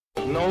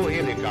no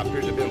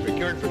helicopters have been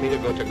procured for me to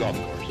go to golf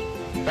course.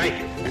 Thank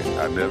you.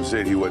 I've never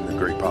said he wasn't a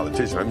great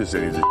politician. I'm just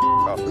saying he's a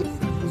golfer. It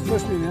was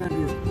supposed to be an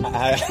interview.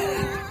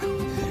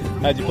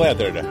 How'd you play out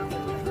there today?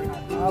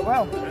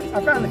 Well,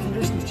 I found the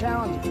conditions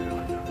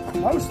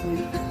challenging, mostly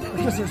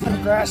because there's no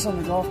grass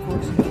on the golf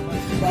course,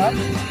 but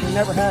there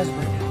never has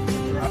been.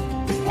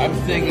 I'm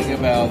thinking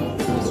about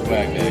the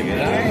swag bag,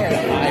 and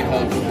I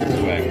hope the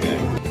swag bag.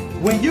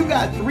 When you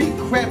got 3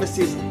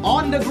 crevices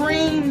on the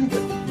green,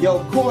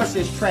 your course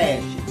is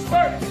trash.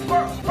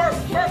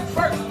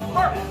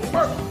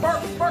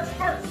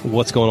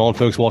 What's going on,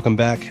 folks? Welcome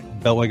back.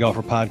 Beltway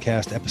Golfer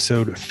Podcast,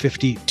 episode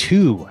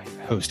 52.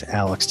 Host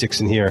Alex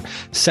Dixon here.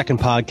 Second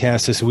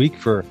podcast this week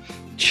for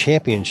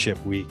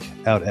Championship Week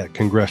out at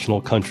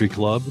Congressional Country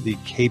Club. The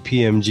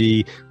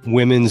KPMG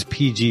Women's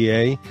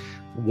PGA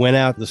went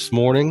out this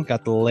morning,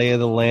 got the lay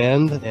of the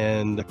land,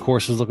 and the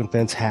course is looking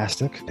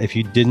fantastic. If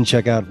you didn't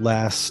check out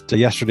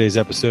yesterday's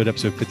episode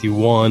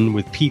 51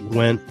 with Pete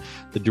Wendt,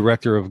 the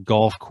director of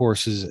golf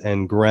courses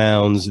and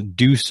grounds,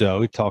 do so.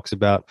 He talks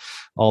about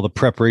all the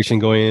preparation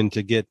going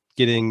into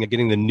getting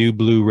the new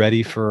blue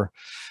ready for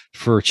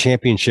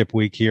Championship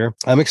Week here.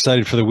 I'm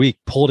excited for the week.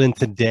 Pulled in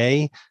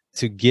today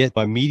to get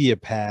my media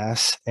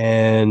pass,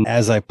 and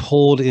as I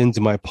pulled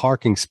into my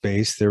parking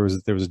space, there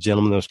was a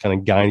gentleman that was kind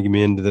of guiding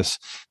me into this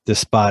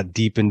spot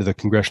deep into the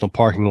congressional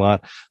parking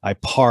lot. I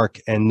park,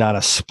 and not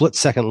a split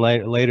second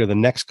later, the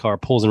next car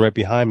pulls in right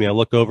behind me. I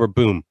look over,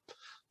 boom,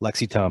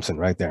 Lexi Thompson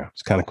right there.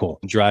 It's kind of cool.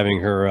 Driving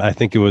her, I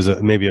think it was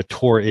maybe a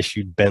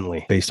tour-issued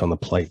Bentley based on the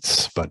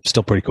plates, but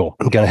still pretty cool.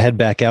 I'm going to head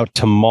back out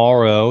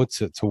tomorrow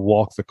to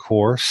walk the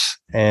course,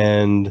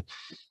 and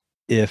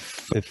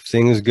if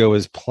things go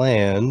as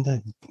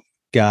planned,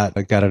 got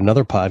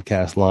another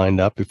podcast lined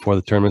up before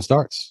the tournament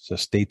starts. So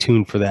stay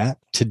tuned for that.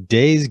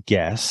 Today's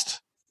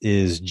guest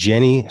is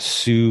Jenny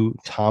Sue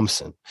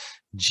Thompson.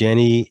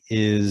 Jenny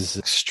is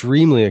an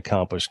extremely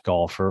accomplished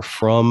golfer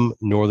from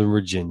Northern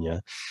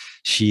Virginia.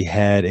 She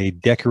had a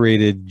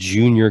decorated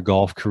junior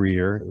golf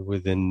career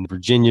within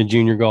Virginia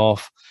junior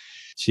golf.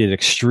 She had an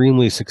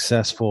extremely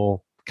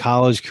successful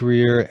college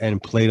career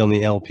and played on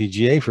the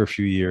LPGA for a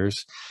few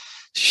years.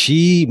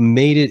 She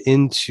made it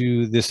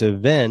into this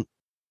event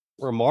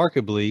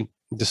remarkably,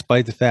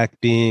 despite the fact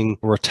being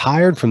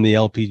retired from the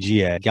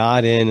LPGA,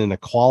 got in a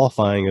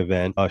qualifying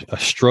event, a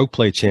stroke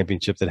play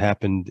championship that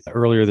happened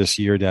earlier this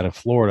year down in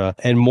Florida.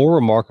 And more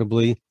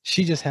remarkably,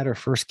 she just had her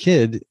first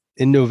kid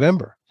in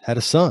November, had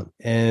a son,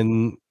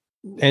 and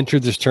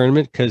entered this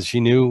tournament because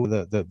she knew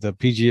the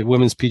PGA,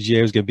 women's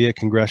PGA was going to be at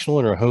Congressional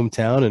in her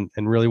hometown,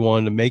 and really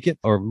wanted to make it,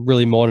 or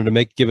really wanted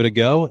to give it a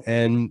go.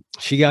 And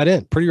she got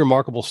in. Pretty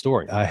remarkable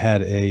story. I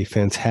had a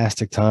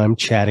fantastic time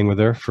chatting with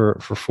her for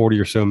 40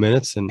 or so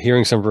minutes and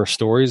hearing some of her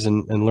stories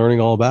and learning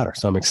all about her.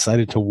 So I'm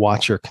excited to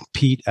watch her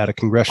compete at a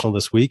Congressional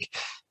this week.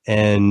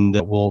 And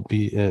we'll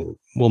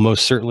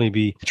most certainly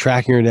be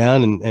tracking her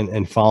down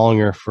and following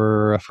her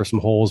for some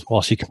holes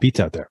while she competes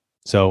out there.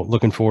 So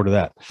looking forward to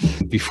that.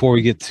 Before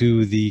we get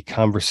to the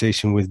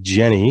conversation with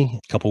Jenny,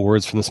 a couple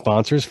words from the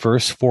sponsors.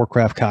 First,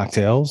 Forecraft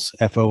Cocktails,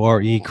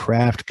 F-O-R-E,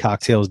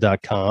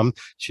 craftcocktails.com.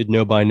 Should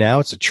know by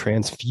now, it's a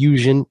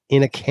transfusion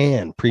in a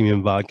can.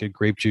 Premium vodka,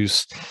 grape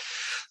juice,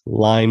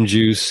 lime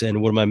juice,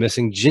 and what am I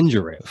missing?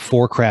 Ginger ale.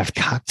 Forecraft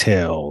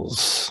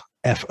Cocktails.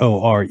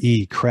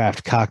 F-O-R-E,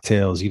 Craft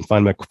Cocktails. You can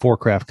find them at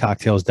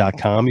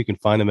forecraftcocktails.com. You can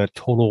find them at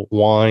Total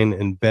Wine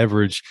and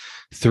Beverage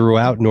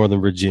throughout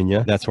Northern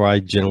Virginia. That's where I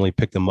generally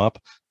pick them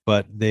up.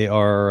 But they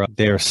are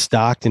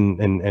stocked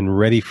and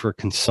ready for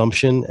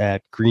consumption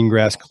at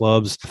greengrass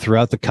clubs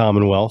throughout the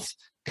Commonwealth,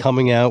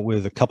 coming out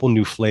with a couple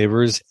new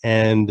flavors.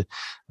 And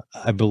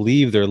I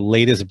believe their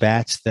latest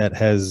batch that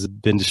has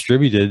been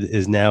distributed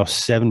is now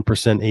 7%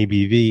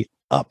 ABV,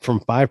 up from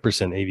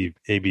 5%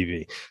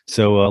 ABV.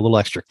 So a little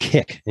extra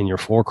kick in your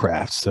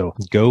Forecraft. So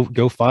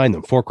go find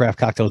them.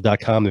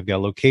 Forecraftcocktails.com. They've got a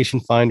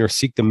location finder.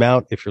 Seek them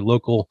out. If your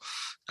local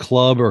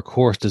club or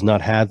course does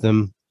not have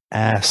them,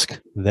 ask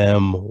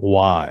them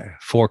why.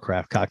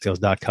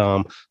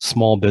 Forecraftcocktails.com.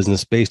 Small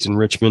business based in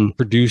Richmond,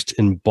 produced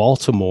in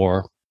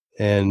Baltimore.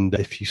 And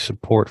if you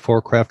support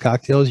Forecraft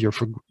Cocktails,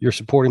 you're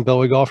supporting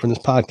Beltway Golf in this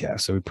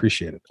podcast. So we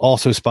appreciate it.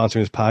 Also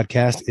sponsoring this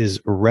podcast is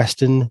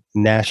Reston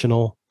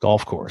National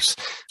Golf Course.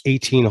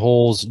 18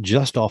 holes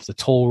just off the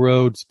toll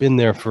road. It's been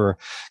there for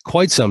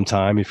quite some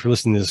time. If you're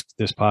listening to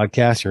this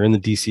podcast, you're in the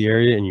DC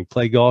area and you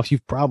play golf,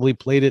 you've probably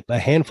played it a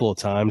handful of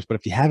times. But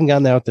if you haven't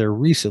gotten out there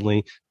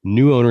recently,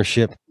 new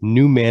ownership,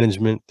 new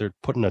management, they're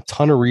putting a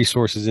ton of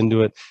resources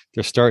into it.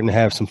 They're starting to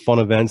have some fun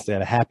events. They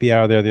had a happy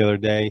hour there the other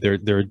day.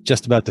 They're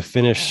just about to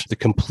finish the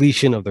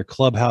completion of their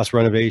clubhouse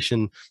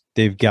renovation.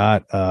 They've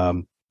got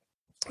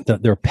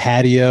their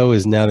patio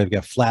is now, they've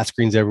got flat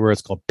screens everywhere.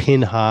 It's called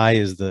Pin High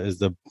is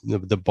the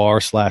bar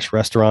 /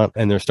 restaurant,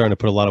 and they're starting to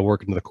put a lot of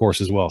work into the course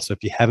as well. So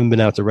if you haven't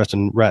been out to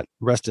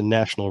Reston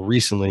National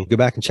recently, go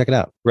back and check it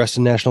out.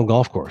 Reston National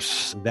Golf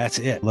Course. That's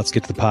it. Let's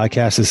get to the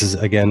podcast. This is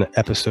again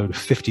episode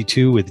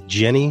 52 with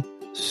Jenny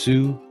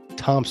Sue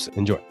Thompson.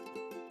 Enjoy.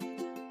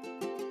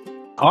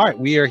 All right,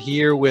 we are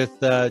here with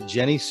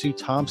Jenny Sue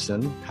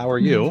Thompson. How are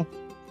you?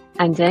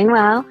 I'm doing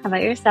well. How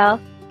about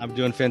yourself? I'm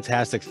doing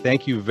fantastic.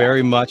 Thank you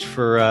very much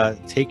for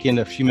taking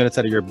a few minutes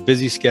out of your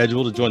busy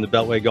schedule to join the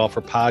Beltway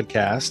Golfer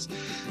podcast.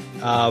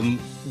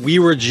 We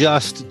were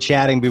just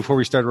chatting before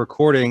we started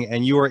recording,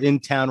 and you are in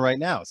town right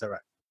now. Is that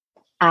right?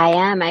 I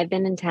am. I've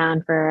been in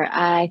town for,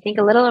 I think,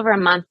 a little over a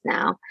month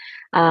now.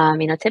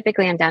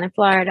 Typically I'm down in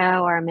Florida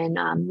or I'm in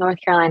North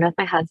Carolina with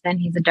my husband.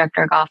 He's a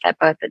director of golf at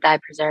both the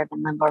Dive Preserve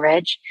and Limbo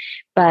Ridge.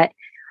 But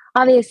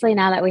obviously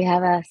now that we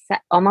have a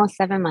almost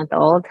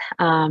 7-month-old,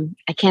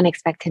 I can't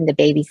expect him to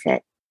babysit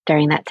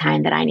during that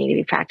time that I need to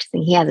be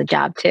practicing. He has a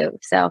job too.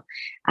 So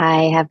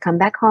I have come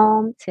back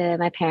home to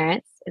my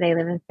parents. They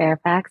live in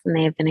Fairfax and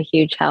they have been a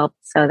huge help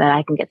so that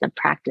I can get some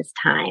practice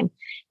time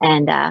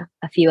and a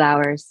few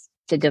hours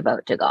to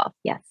devote to golf.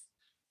 Yes.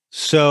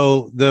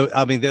 So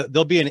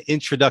there'll be an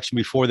introduction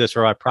before this,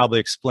 or I probably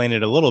explain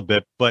it a little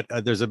bit, but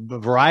there's a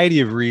variety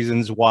of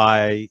reasons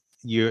why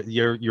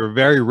you're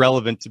very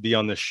relevant to be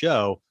on this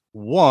show.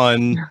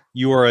 One,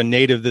 you are a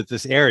native of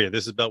this area.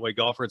 This is Beltway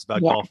Golfer. It's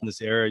about golf in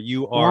this area.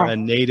 You are a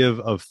native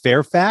of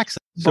Fairfax.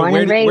 So Born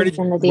and raised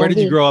in the DMV. Where did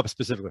you grow up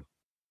specifically?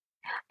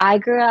 I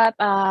grew up,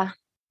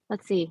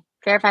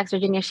 Fairfax,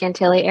 Virginia,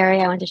 Chantilly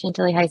area. I went to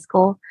Chantilly High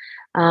School.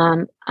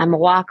 I'm a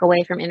walk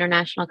away from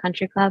International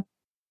Country Club.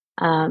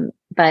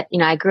 But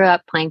I grew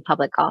up playing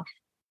public golf,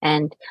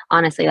 and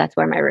honestly, that's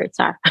where my roots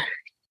are.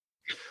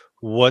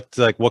 What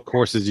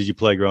courses did you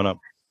play growing up?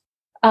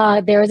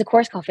 There was a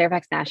course called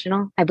Fairfax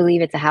National. I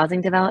believe it's a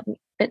housing development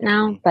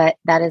now, but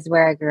that is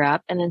where I grew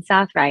up. And then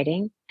South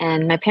Riding,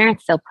 and my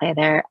parents still play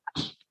there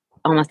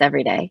almost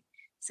every day.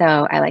 So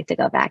I like to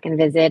go back and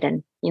visit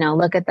and,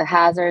 look at the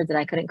hazards that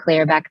I couldn't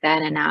clear back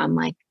then. And now I'm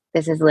like,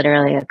 this is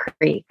literally a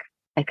creek.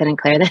 I couldn't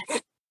clear this.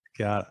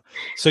 Got it.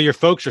 So your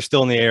folks are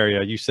still in the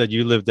area. You said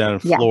you live down in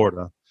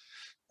Florida.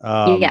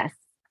 Yes.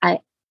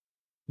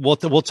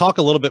 We'll talk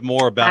a little bit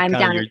more about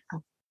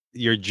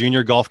your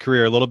junior golf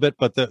career a little bit,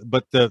 but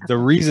the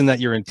reason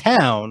that you're in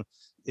town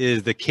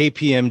is the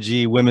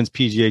KPMG Women's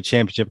PGA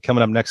Championship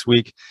coming up next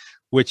week,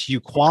 which you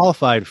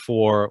qualified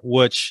for,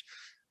 which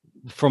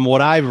from what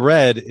I've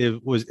read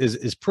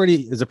is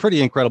a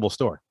pretty incredible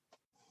story.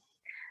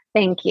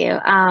 Thank you.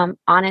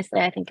 Honestly,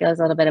 I think it was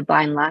a little bit of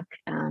blind luck.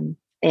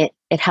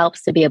 It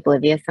helps to be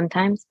oblivious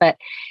sometimes, but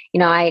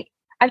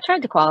I've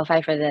tried to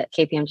qualify for the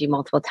KPMG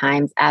multiple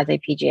times as a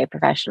PGA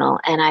professional,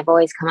 and I've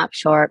always come up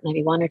short,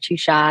 maybe one or two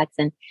shots.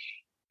 And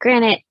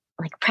granted,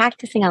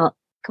 practicing, I'll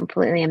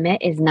completely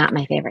admit, is not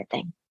my favorite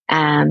thing.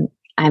 I'm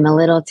a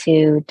little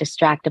too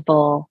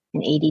distractible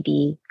and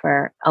ADD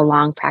for a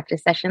long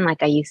practice session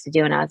like I used to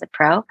do when I was a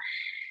pro.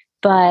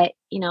 But,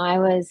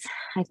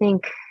 I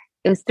think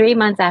it was 3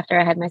 months after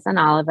I had my son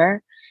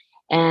Oliver,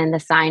 and the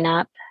sign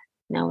up,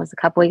 was a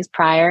couple weeks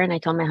prior. And I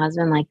told my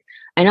husband,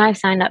 I know I've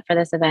signed up for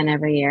this event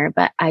every year,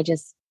 but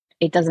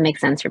it doesn't make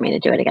sense for me to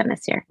do it again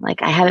this year.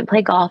 I haven't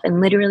played golf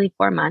in literally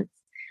 4 months.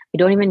 I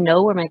don't even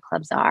know where my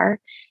clubs are.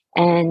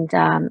 And,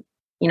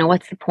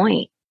 what's the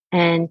point?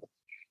 And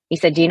he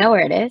said, do you know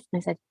where it is?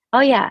 And I said, oh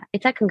yeah,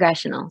 it's at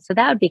Congressional. So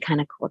that would be kind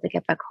of cool to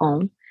get back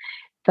home.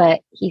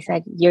 But he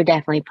said, you're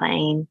definitely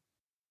playing.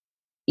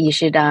 You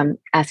should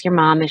ask your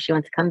mom if she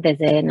wants to come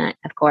visit. And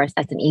of course,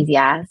 that's an easy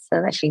ask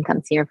so that she can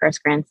come see her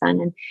first grandson.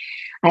 And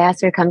I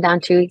asked her to come down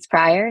 2 weeks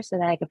prior so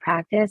that I could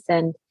practice.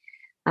 And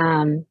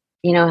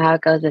you know how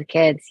it goes with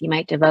kids. You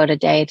might devote a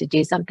day to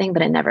do something,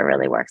 but it never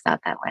really works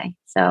out that way.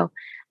 So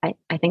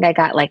I think I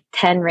got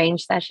 10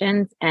 range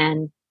sessions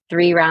and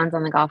 3 rounds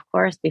on the golf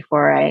course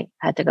before I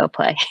had to go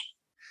play.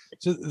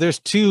 So there's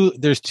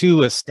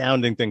two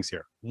astounding things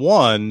here.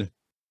 One,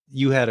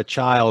 you had a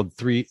child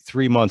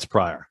three months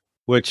prior,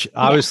 which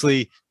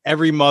obviously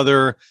every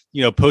mother,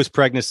 post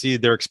pregnancy,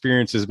 their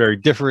experience is very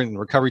different, and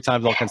recovery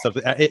times, all kinds of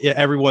stuff.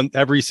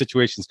 Every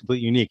situation is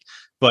completely unique.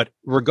 But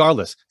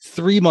regardless,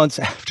 3 months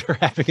after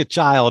having a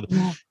child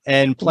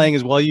and playing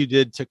as well you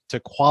did to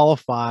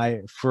qualify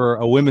for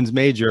a women's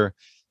major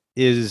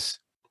is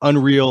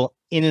unreal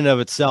in and of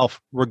itself,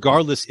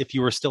 regardless if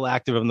you were still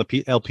active in the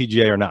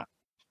LPGA or not.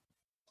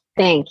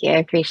 Thank you. I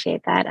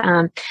appreciate that.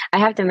 I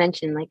have to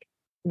mention,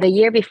 the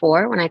year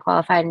before when I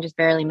qualified and just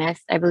barely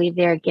missed, I believe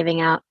they were giving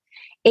out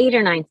 8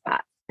 or 9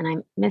 spots, and I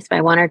missed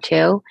by 1 or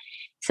 2.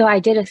 So I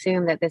did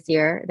assume that this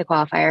year the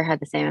qualifier had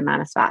the same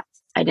amount of spots.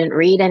 I didn't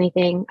read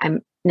anything.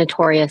 I'm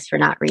notorious for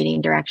not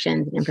reading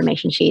directions and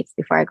information sheets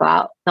before I go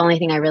out. The only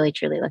thing I really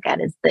truly look at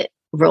is the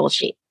rule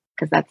sheet,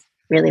 because that's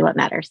really what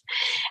matters.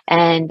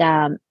 And,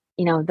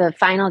 the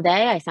final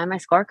day I signed my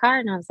scorecard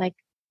and I was like,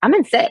 I'm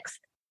in 6th.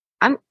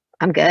 I'm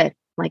good.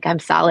 I'm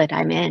solid.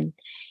 I'm in.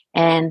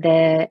 And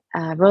the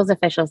rules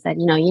official said,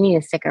 you need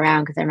to stick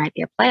around because there might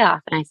be a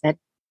playoff. And I said,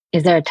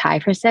 is there a tie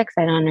for 6?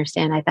 I don't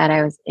understand. I thought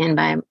I was in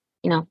by,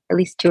 at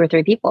least 2 or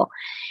 3 people.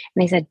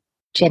 And they said,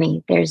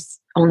 Jenny, there's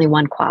only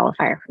one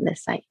qualifier from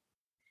this site.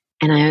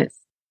 And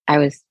I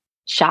was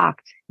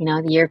shocked.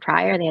 The year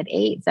prior they had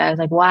 8. So I was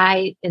like,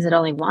 why is it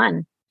only 1?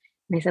 And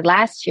they said,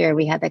 last year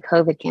we had the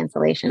COVID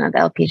cancellation of the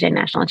LPGA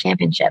National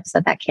Championship.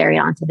 So that carried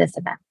on to this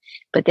event.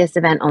 But this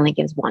event only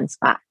gives 1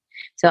 spot.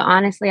 So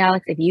honestly,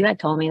 Alex, if you had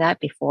told me that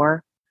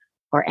before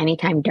or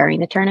anytime during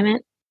the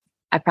tournament,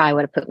 I probably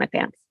would have pooped my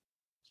pants.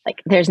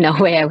 Like, there's no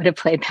way I would have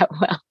played that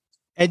well.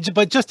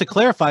 But just to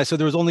clarify, so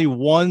there was only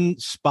one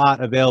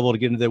spot available to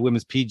get into the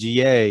women's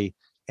PGA,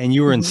 and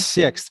you were in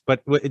sixth.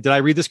 But did I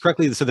read this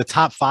correctly? So the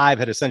top five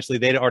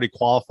they'd already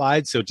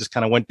qualified, so it just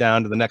kind of went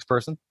down to the next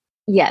person?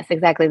 Yes,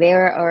 exactly. They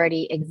were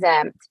already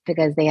exempt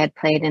because they had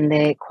played in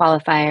the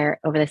qualifier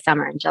over the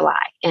summer in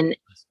July. And,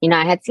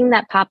 I had seen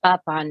that pop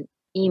up on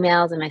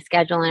emails and my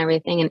schedule and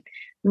everything. And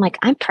I'm like,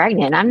 I'm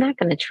pregnant. I'm not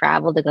going to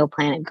travel to go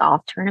play in a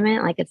golf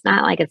tournament. Like, it's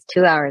not like it's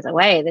 2 hours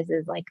away. This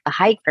is like a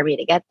hike for me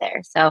to get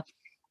there. So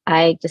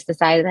I just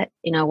decided that,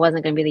 it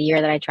wasn't going to be the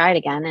year that I tried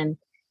again. And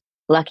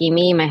lucky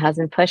me, my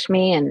husband pushed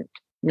me, and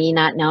me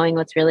not knowing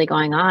what's really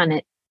going on,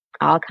 it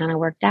all kind of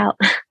worked out.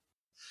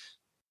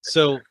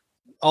 So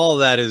all of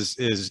that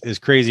is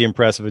crazy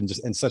impressive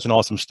and such an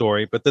awesome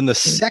story. But then the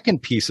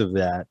second piece of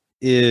that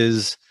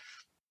is,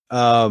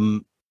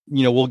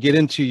 we'll get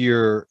into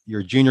your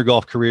junior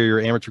golf career,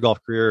 your amateur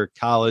golf career,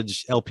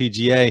 college,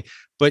 LPGA,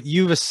 but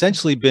you've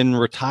essentially been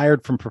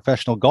retired from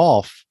professional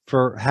golf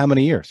for how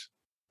many years?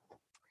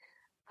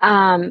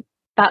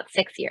 About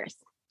 6 years.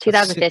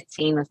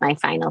 2015 was my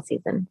final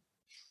season.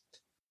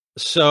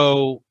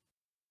 So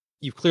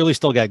you've clearly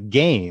still got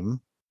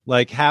game.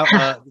 Like, how,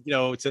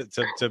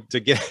 to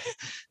get,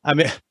 I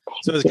mean,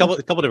 so there's a couple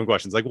different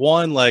questions. Like,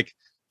 one, like,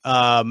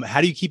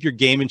 how do you keep your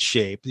game in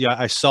shape? Yeah,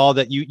 I saw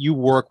that you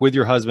work with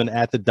your husband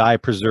at the Dye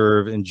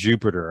Preserve in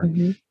Jupiter,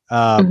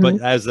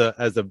 but as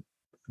a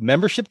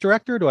membership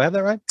director, do I have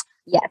that right?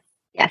 Yes,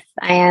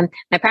 I am.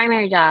 My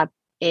primary job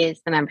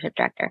is the membership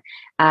director.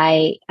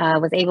 I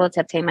was able to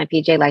obtain my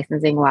PGA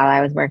licensing while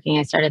I was working.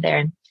 I started there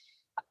in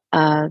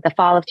the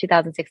fall of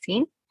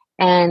 2016.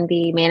 And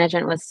the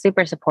management was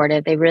super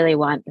supportive. They really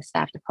want the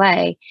staff to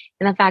play.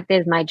 And the fact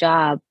is, my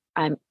job,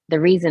 the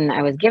reason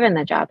I was given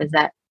the job is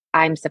that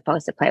I'm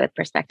supposed to play with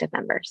prospective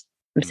members.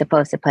 I'm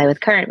supposed to play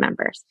with current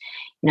members.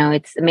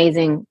 It's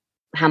amazing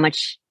how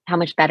much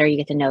better you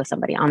get to know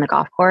somebody on the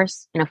golf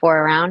course in a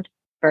 4 round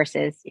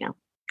versus,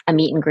 a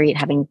meet and greet,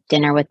 having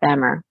dinner with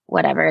them or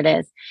whatever it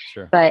is.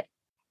 Sure. But,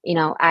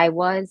 I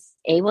was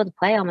able to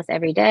play almost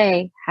every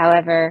day.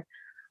 However,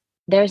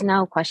 there's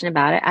no question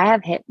about it. I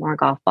have hit more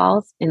golf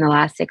balls in the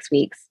last 6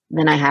 weeks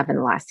than I have in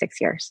the last 6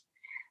 years.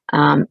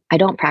 I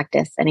don't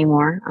practice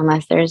anymore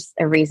unless there's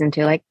a reason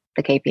to, like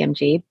the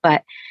KPMG.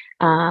 But,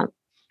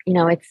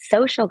 it's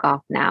social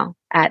golf now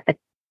at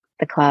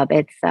the club.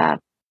 It's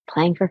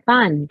playing for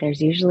fun.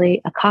 There's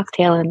usually a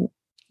cocktail in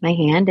my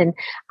hand, and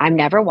I'm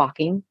never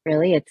walking,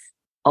 really. It's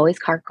always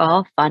cart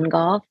golf, fun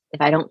golf.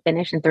 If I don't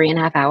finish in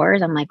 3.5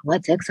 hours, I'm like,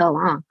 what took so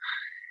long?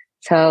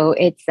 So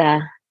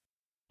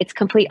it's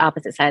complete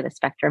opposite side of the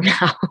spectrum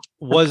now.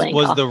 Was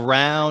the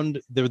round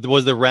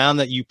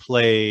that you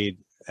played?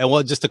 And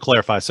well, just to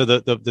clarify, so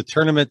the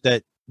tournament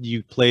that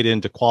you played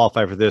in to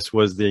qualify for this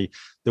was the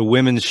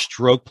women's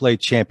stroke play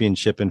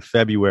championship in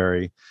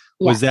February.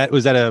 Yeah. Was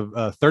that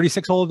a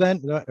 36 hole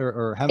event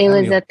or how? It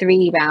was a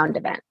 3-round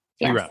event.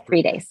 Yes,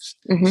 3 days.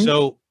 Mm-hmm.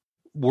 So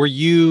were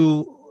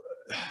you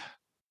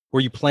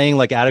playing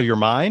like out of your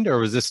mind, or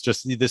was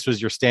this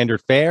was your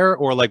standard fare,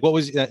 or like what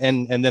was,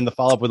 and then the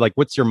follow up with like,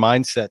 what's your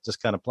mindset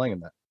just kind of playing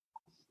in that?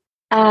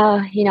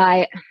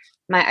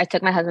 I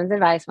took my husband's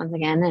advice once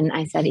again, and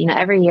I said,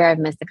 every year I've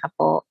missed a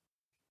couple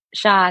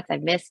shots.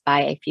 I've missed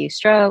by a few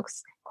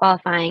strokes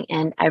qualifying,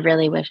 and I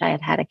really wish I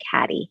had had a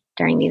caddy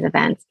during these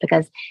events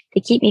because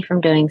they keep me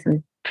from doing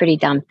some pretty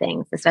dumb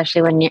things,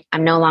 especially when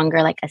I'm no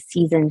longer like a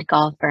seasoned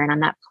golfer and I'm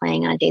not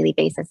playing on a daily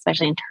basis,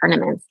 especially in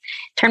tournaments.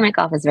 Tournament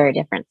golf is very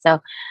different. So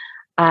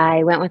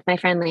I went with my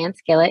friend Lance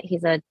Skillett.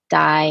 He's a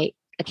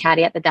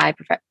caddy at the Dye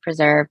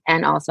Preserve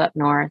and also up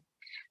north.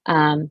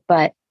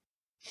 But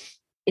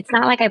it's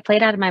not like I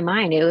played out of my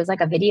mind. It was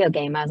like a video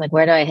game. I was like,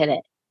 where do I hit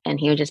it? And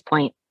he would just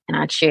point and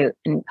I'd shoot.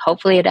 And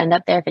hopefully it'd end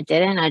up there. If it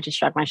didn't, I'd just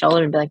shrug my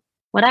shoulder and be like,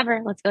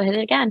 whatever, let's go hit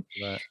it again.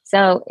 Right.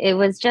 So it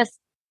was just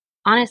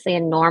honestly a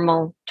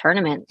normal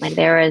tournament. Like,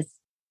 there was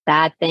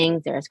bad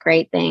things, there was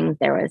great things,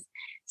 there was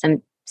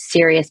some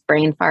serious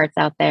brain farts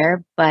out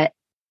there. But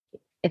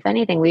if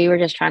anything, we were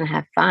just trying to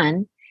have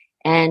fun.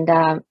 And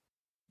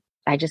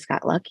I just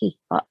got lucky.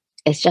 Well,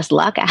 it's just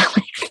luck,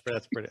 Alex.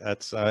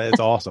 It's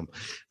awesome.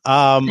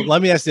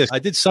 Let me ask this. I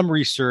did some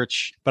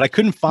research, but I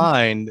couldn't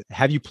find,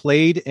 have you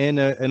played in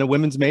a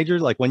women's major?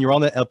 Like when you were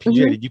on the LPGA,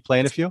 mm-hmm. Did you play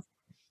in a few?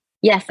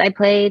 Yes, I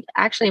played.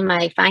 Actually,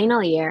 my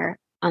final year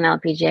on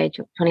LPGA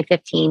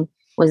 2015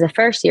 was the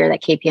first year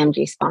that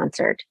KPMG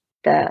sponsored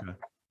the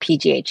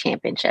PGA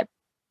championship.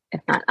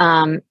 If not,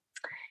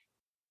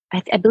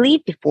 I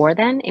believe before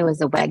then it was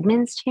the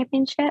Wegmans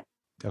championship.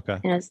 Okay.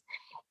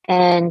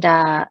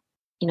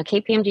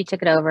 KPMG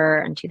took it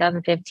over in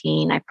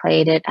 2015. I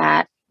played it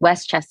at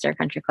Westchester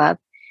Country Club.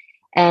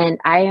 And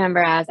I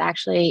remember I was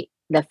actually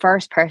the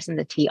first person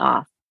to tee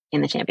off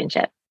in the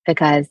championship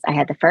because I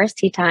had the first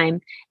tee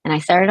time and I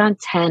started on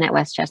 10 at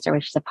Westchester,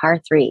 which is a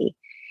par 3.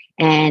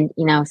 And,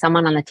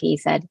 someone on the tee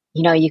said,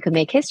 you could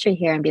make history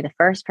here and be the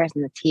first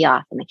person to tee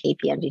off in the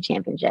KPMG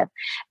championship.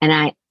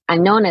 And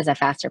I'm known as a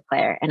faster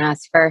player, and I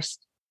was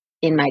first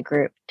in my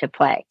group to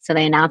play. So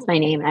they announced my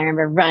name, and I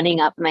remember running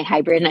up my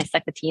hybrid and I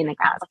stuck the tee in the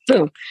ground. I was like,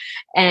 boom.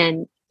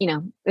 And,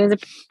 it was a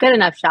good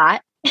enough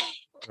shot.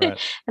 Right.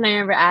 And I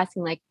remember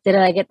asking, like, did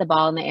I get the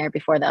ball in the air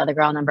before the other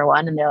girl, number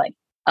one? And they're like,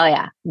 oh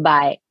yeah,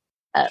 by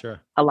a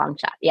long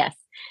shot. Yes.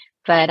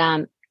 But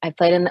I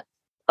played in the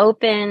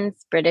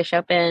Opens, British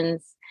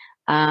Opens,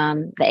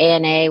 the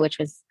ANA, which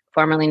was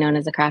formerly known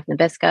as the Kraft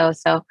Nabisco.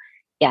 So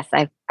yes,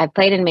 I've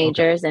played in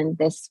majors, and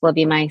this will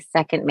be my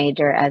second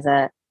major as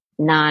a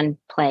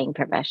non-playing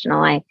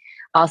professional. I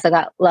also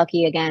got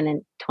lucky again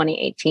in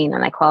 2018,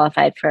 and I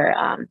qualified for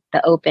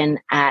the Open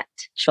at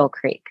Shoal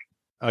Creek.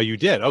 Oh, you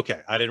did?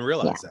 Okay. I didn't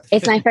realize that.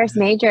 It's my first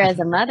major as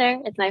a mother.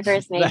 It's my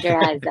first major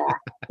as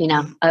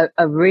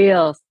a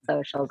real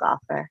social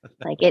golfer.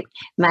 Like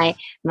my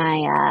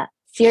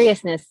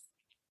seriousness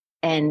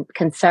and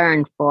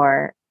concern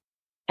for,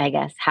 I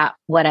guess,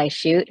 what I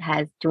shoot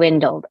has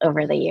dwindled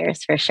over the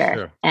years for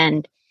sure.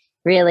 And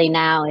really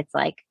now it's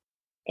like,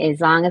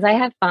 as long as I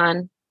have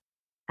fun,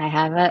 I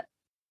have a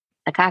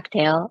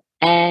cocktail,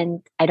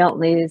 and I don't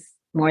lose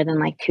more than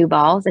like 2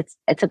 balls,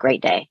 it's a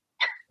great day.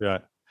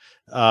 Right.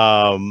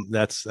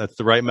 That's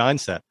the right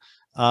mindset.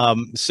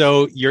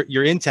 So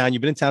you're in town.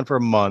 You've been in town for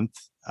a month.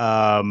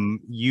 Are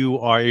you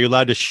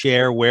allowed to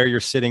share where you're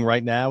sitting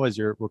right now as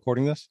you're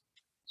recording this?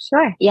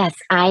 Sure. Yes,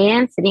 I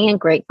am sitting in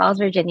Great Falls,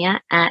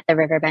 Virginia at the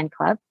Riverbend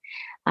Club.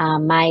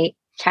 My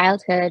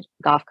childhood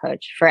golf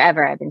coach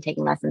forever. I've been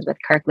taking lessons with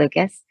Kirk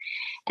Lucas,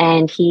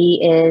 and he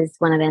is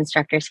one of the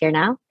instructors here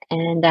now.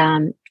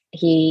 And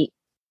he,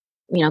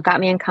 got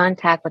me in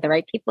contact with the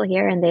right people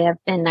here, and they have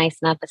been nice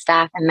enough, the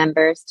staff and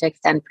members, to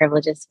extend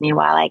privileges to me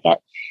while I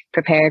get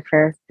prepared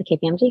for the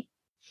KPMG.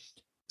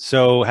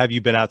 So have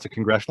you been out to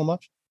Congressional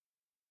much?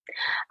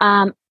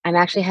 I'm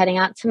actually heading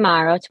out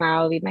tomorrow.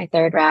 Tomorrow will be my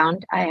 3rd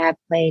round. I have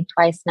played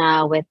twice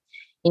now with,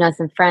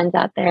 some friends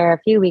out there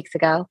a few weeks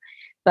ago,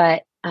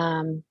 but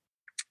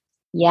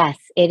yes,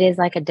 it is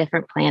like a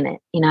different planet.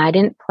 I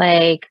didn't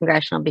play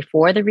Congressional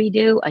before the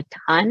redo a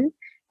ton,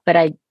 but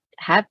I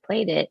have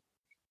played it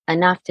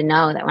enough to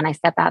know that when I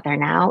step out there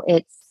now,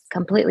 it's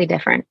completely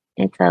different.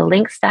 It's a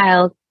link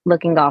style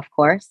looking golf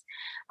course.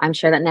 I'm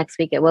sure that next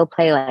week it will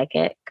play like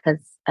it because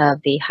of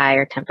the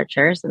higher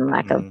temperatures and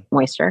lack of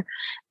moisture,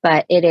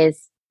 but it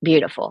is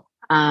beautiful.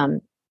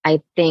 I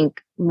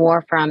think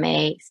more from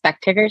a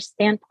spectator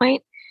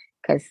standpoint,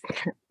 because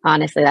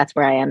honestly, that's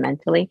where I am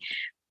mentally.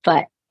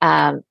 But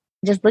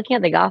just looking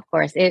at the golf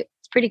course, it's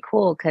pretty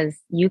cool because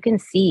you can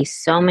see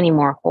so many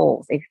more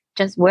holes. If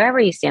just wherever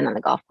you stand on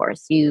the golf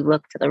course, you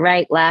look to the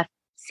right, left,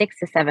 6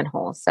 to 7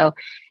 holes. So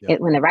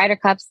when the Ryder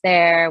Cup's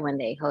there, when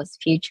they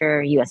host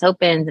future US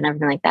Opens and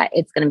everything like that,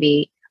 it's going to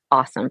be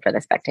awesome for the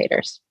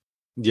spectators.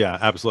 Yeah,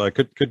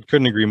 absolutely. I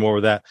couldn't agree more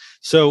with that.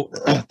 So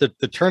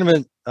the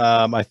tournament,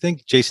 I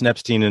think Jason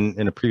Epstein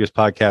in a previous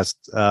podcast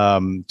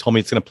told me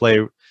it's going to play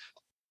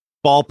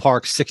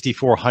ballpark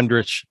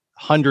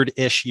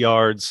 6,400-ish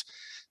yards,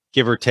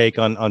 give or take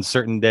on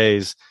certain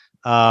days.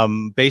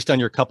 Based on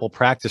your couple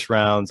practice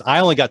rounds, I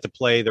only got to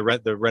play the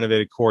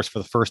renovated course for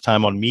the first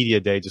time on media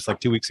day, just like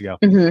 2 weeks ago.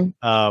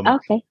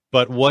 Okay.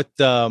 But what,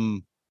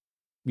 there's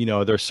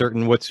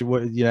certain,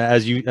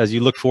 as you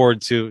look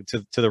forward to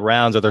the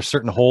rounds, are there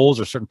certain holes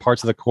or certain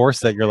parts of the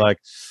course that you're like,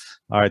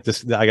 all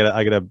right,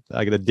 I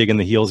gotta dig in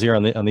the heels here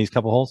on these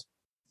couple holes?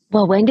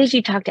 Well, when did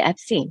you talk to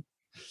Epstein?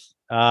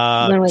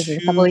 When was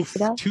it? A couple weeks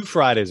ago? 2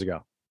 Fridays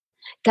ago.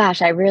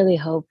 Gosh, I really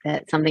hope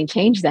that something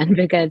changed then,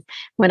 because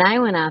when I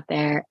went out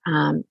there,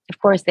 of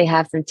course, they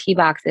have some tee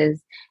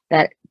boxes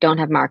that don't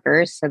have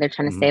markers. So they're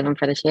trying to save them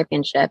for the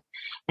championship.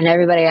 And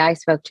everybody I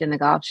spoke to in the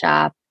golf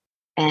shop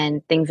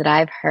and things that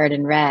I've heard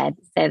and read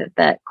say that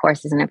the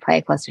course is going to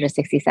play closer to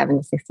 67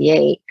 to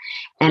 68.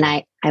 And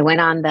I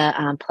went on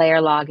the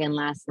player login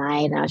last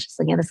night, and I was just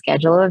looking at the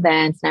schedule of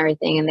events and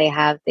everything. And they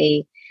have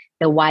the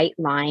white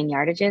line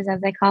yardages, as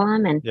they call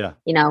them. And,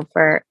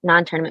 for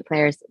non-tournament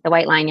players, the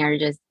white line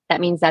yardages, that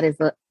means that is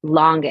the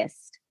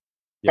longest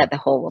that the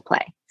hole will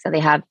play. So they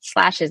have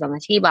slashes on the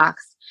tee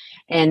box,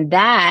 and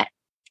that,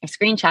 I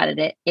screenshotted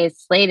it, is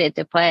slated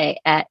to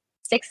play at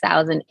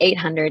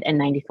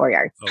 6,894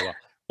 yards. Oh, wow.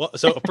 Well,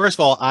 so first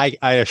of all, I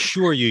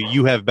assure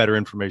you have better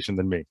information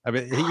than me. I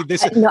mean,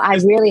 I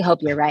really hope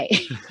you're right.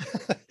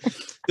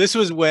 This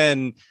was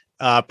when,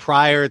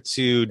 prior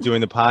to doing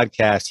the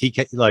podcast,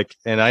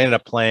 and I ended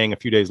up playing a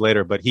few days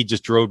later, but he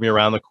just drove me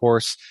around the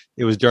course.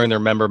 It was during their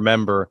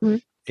member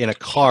in a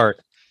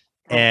cart.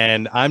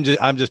 And I'm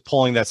just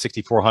pulling that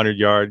 6,400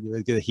 yard.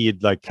 He had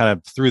kind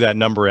of threw that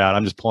number out.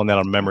 I'm just pulling that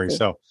on memory.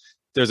 So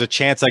there's a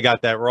chance I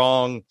got that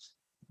wrong,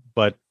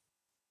 but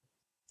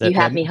you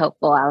have me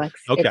hopeful, Alex.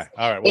 Okay.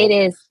 All right. Well, it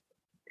is,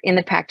 in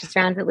the practice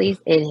rounds, at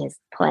least, it is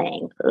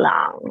playing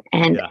long.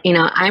 And,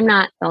 I'm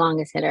not the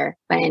longest hitter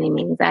by any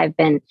means. I've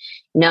been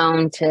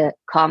known to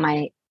call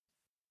my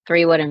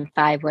 3-wood and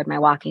 5-wood my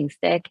walking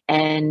stick,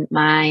 and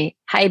my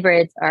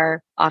hybrids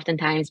are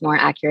oftentimes more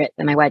accurate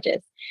than my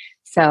wedges.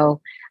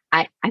 So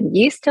I'm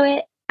used to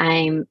it.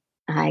 I'm,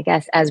 I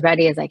guess, as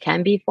ready as I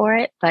can be for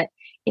it. But,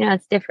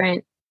 it's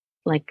different,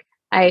 like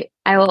I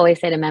will always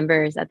say to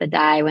members at the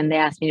die when they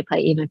ask me to play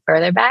even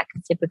further back,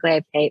 typically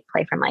I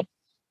play from like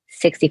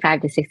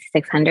 65 to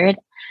 6,600.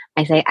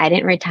 I say I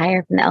didn't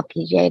retire from the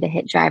LPGA to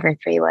hit driver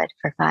 3-wood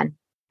for fun.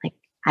 Like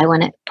I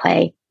want to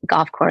play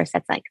golf course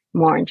that's like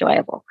more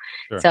enjoyable.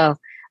 Sure. So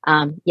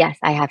yes,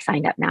 I have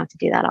signed up now to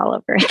do that all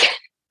over again.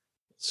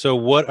 So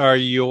what are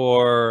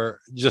your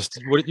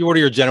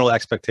general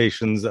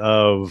expectations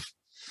of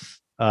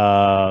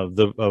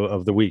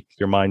the week,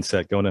 your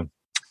mindset going in?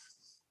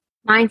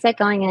 Mindset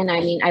going in, I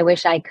mean, I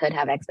wish I could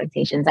have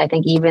expectations. I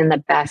think even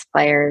the best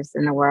players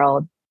in the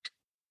world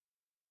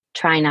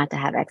try not to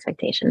have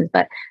expectations,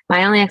 but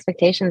my only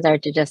expectations are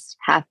to just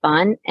have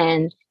fun.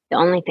 And the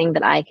only thing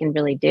that I can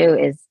really do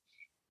is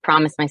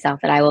promise myself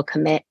that I will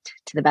commit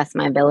to the best of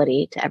my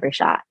ability to every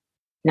shot,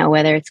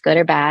 whether it's good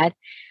or bad.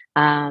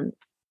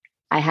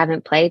 I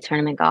haven't played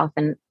tournament golf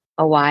in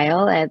a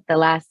while. The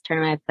last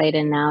tournament I played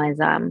in now is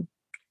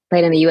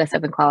played in the US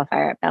Open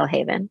qualifier at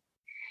Belhaven.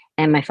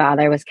 And my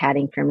father was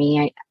caddying for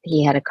me.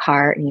 He had a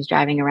cart and he was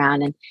driving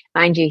around. And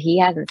mind you, he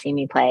hasn't seen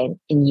me play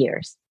in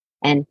years.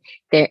 And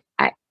it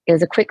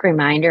was a quick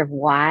reminder of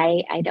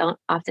why I don't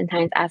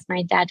oftentimes ask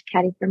my dad to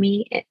caddy for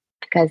me.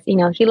 Because,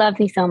 he loves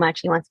me so much.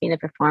 He wants me to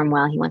perform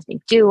well. He wants me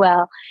to do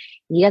well.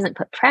 He doesn't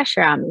put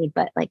pressure on me,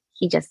 but like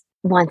he just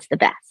wants the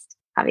best,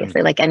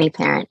 obviously, like any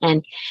parent.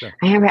 And sure.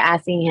 I remember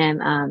asking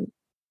him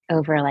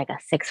over like a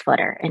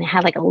 6-footer, and it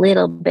had like a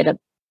little bit of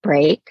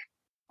break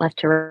left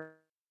to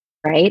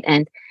right.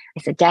 And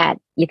I said, Dad,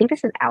 you think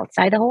this is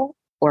outside the hole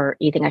or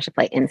you think I should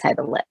play inside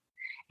the lip?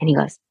 And he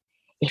goes,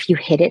 if you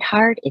hit it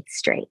hard, it's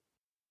straight.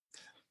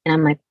 And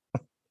I'm like,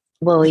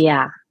 well,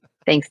 yeah,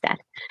 thanks, Dad.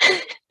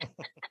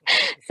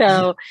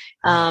 So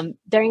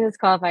during this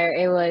qualifier,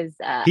 it was...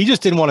 he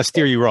just didn't want to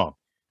steer you wrong.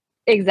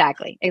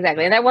 Exactly. And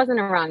that wasn't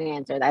a wrong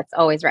answer. That's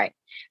always right.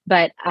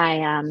 But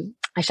I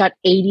shot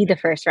 80 the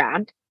first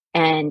round.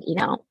 And,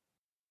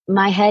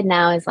 my head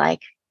now is like,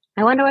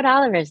 I wonder what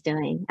Oliver's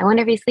doing. I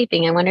wonder if he's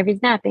sleeping. I wonder if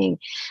he's napping.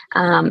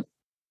 So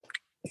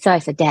I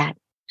said, Dad,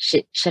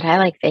 should I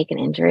like fake an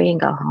injury and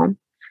go home?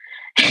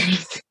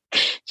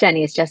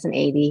 Jenny, it's just an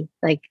 80.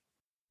 Like,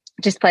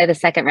 just play the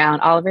second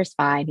round. Oliver's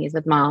fine. He's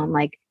with Mom.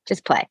 Like,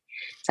 just play.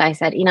 So I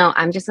said,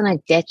 I'm just going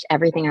to ditch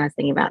everything I was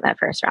thinking about that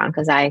first round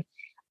because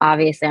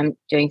I'm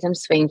doing some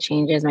swing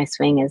changes. My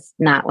swing is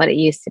not what it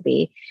used to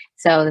be.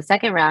 So the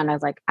second round, I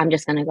was like, I'm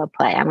just going to go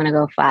play. I'm going to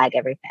go flag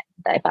every pin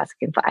that I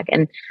possibly can flag.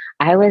 And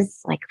I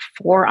was like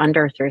 4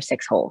 under through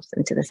 6 holes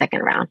into the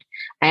second round.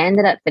 I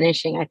ended up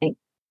finishing, I think,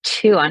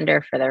 2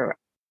 under for the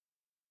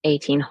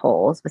 18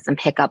 holes with some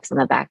hiccups on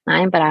the back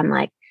 9. But I'm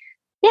like,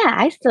 yeah,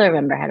 I still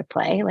remember how to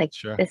play. Like,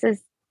 sure. This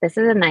is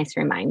a nice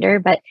reminder.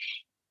 But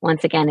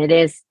once again, it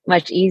is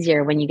much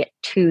easier when you get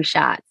 2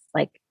 shots.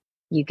 Like,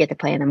 you get to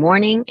play in the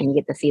morning and you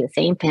get to see the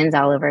same pins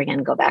all over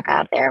again, go back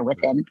out there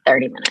within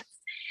 30 minutes.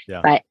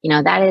 Yeah. But,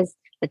 that is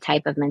the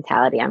type of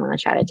mentality I'm going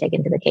to try to take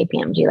into the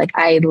KPMG. Like,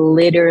 I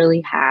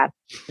literally have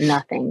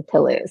nothing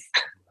to lose.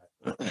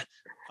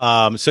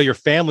 So your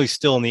family's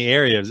still in the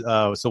area.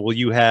 So will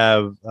you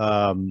have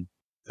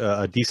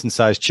a decent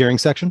sized cheering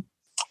section?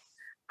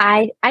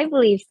 I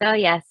believe so.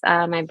 Yes.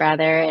 My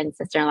brother and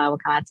sister-in-law will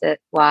come out to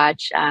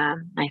watch.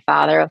 My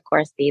father, of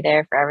course, be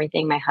there for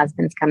everything. My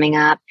husband's coming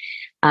up.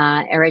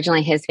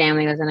 Originally his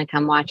family was going to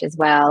come watch as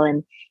well.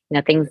 And,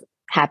 things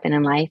happen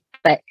in life,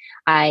 but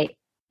I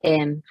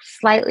am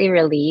slightly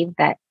relieved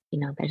that,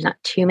 there's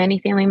not too many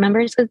family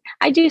members because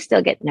I do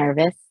still get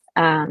nervous.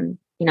 I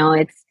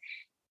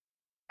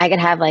could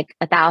have like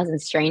 1,000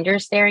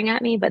 strangers staring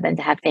at me, but then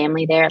to have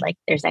family there, like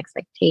there's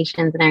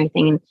expectations and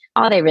everything. And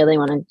all they really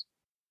want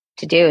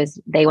to do is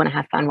they want to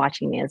have fun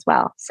watching me as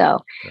well. So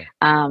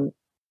I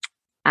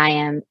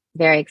am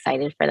very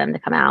excited for them to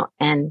come out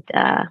and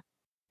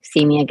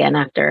see me again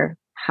after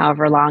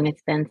however long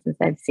it's been since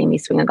they've seen me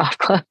swing a golf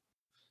club.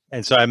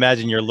 And so I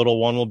imagine your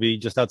little one will be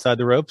just outside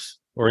the ropes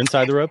or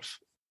inside the ropes?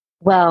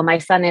 Well, my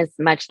son is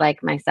much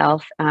like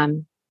myself.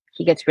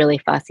 He gets really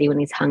fussy when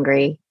he's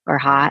hungry or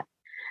hot.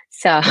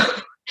 So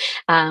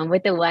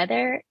with the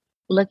weather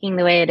looking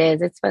the way it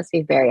is, it's supposed to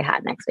be very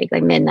hot next week,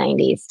 like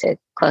mid-90s to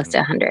close to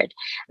 100.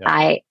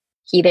 Yeah.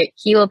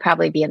 He will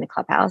probably be in the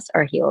clubhouse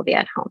or he will be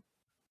at home.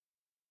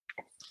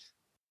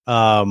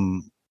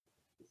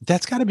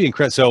 That's got to be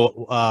incredible.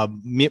 So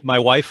my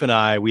wife and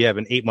I, we have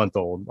an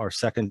 8-month-old. Our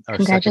second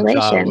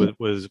child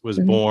was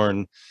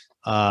born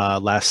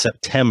last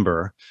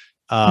September.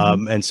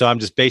 And so I'm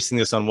just basing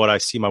this on what I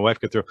see my wife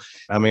go through.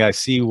 I mean, I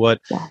see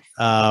what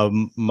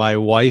my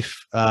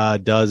wife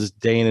does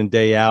day in and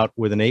day out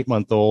with an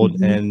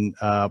 8-month-old and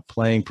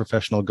playing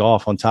professional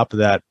golf on top of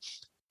that.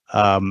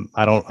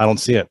 I don't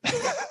see it.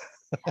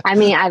 I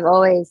mean, I've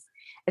always,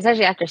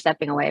 especially after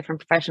stepping away from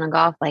professional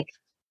golf, like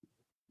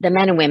the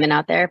men and women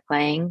out there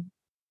playing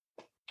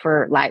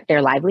for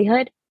their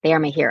livelihood, they are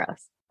my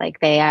heroes. Like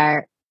they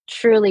are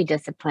truly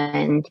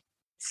disciplined,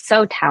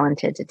 so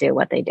talented to do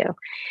what they do.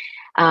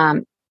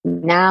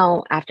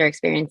 Now, after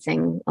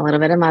experiencing a little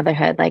bit of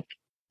motherhood, like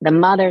the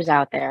mothers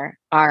out there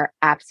are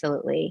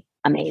absolutely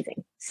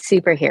amazing,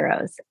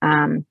 superheroes.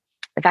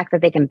 the fact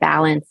that they can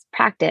balance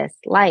practice,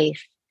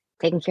 life,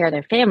 taking care of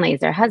their families,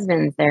 their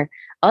husbands, their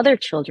other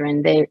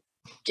children. They're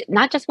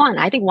not just one.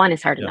 I think one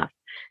is hard enough.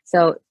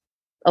 So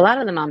a lot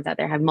of the moms out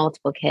there have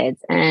multiple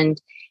kids,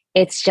 and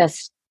it's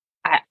just,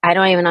 I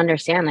don't even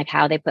understand like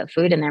how they put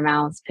food in their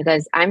mouths,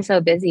 because I'm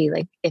so busy.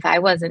 Like if I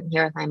wasn't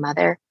here with my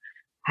mother,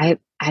 I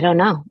don't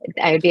know.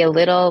 I would be a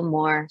little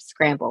more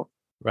scrambled.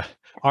 Right.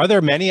 Are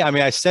there many? I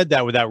mean, I said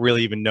that without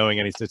really even knowing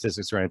any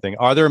statistics or anything.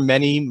 Are there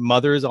many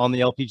mothers on the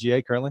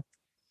LPGA currently?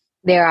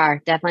 There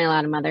are definitely a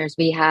lot of mothers.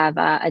 We have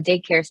a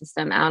daycare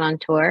system out on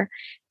tour,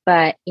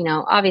 but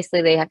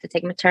obviously they have to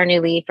take maternity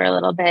leave for a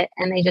little bit,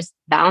 and they just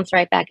bounce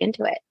right back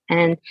into it.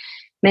 And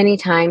many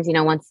times,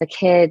 once the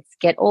kids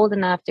get old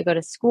enough to go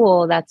to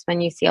school, that's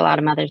when you see a lot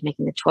of mothers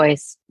making the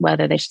choice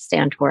whether they should stay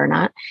on tour or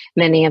not.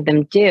 Many of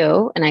them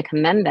do, and I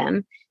commend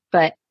them.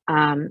 But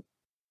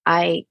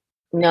I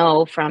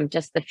know from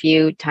just the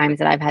few times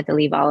that I've had to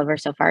leave Oliver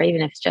so far,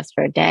 even if it's just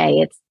for a day,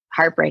 it's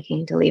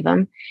heartbreaking to leave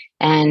him.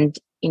 And,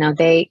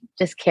 they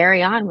just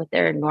carry on with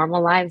their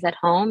normal lives at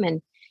home.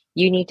 And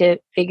you need to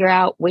figure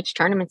out which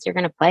tournaments you're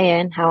going to play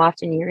in, how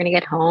often you're going to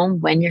get home,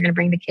 when you're going to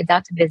bring the kids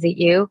out to visit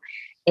you.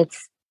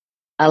 It's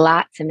a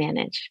lot to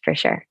manage for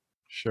sure.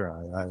 Sure.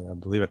 I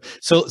believe it.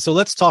 So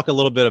let's talk a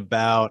little bit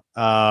about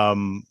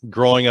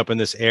growing up in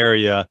this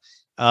area.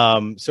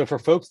 So for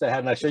folks that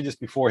hadn't, I showed you this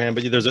beforehand,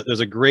 but there's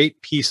a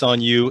great piece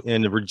on you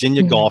in the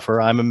Virginia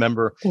Golfer. I'm a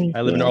member. I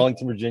live in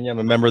Arlington, Virginia. I'm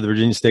a member of the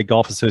Virginia State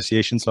Golf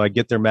Association. So I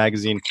get their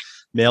magazine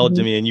mailed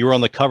to me, and you were on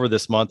the cover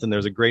this month, and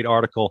there's a great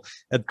article,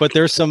 but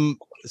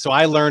so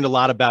I learned a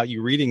lot about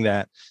you reading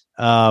that.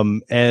 So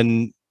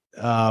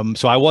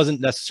I wasn't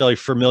necessarily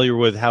familiar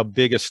with how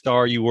big a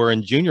star you were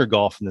in junior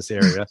golf in this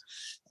area.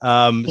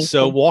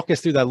 So walk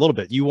us through that a little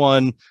bit. You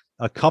won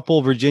a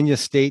couple Virginia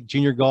State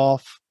junior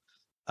golf.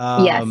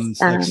 Yes.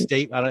 Like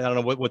state. I don't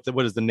know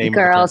what is the name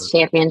girls of the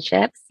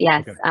championships.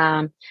 Yes. Okay.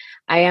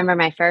 I remember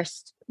my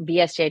first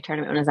VSJ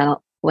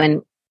tournament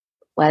when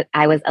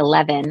I was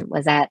 11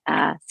 was at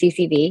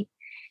CCV,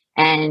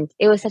 and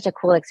it was such a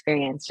cool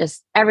experience.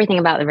 Just everything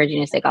about the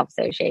Virginia State Golf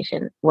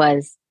Association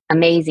was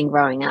amazing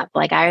growing up.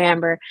 Like I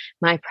remember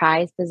my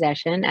prized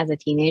possession as a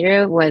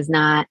teenager was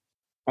not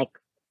like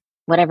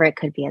whatever it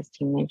could be as a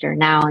teenager.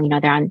 Now,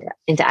 they're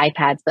into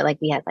iPads, but like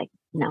we had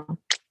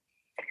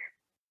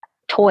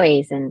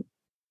toys and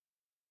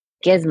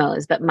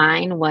gizmos, but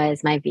mine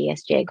was my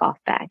VSJ golf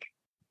bag.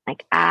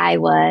 Like I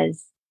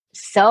was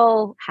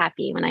so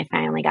happy when I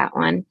finally got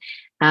one.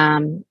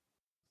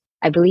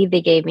 I believe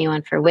they gave me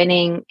one for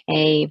winning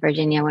a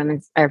Virginia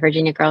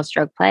girls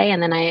stroke play.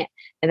 And then I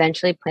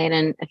eventually played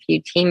in a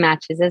few team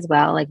matches as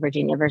well, like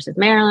Virginia versus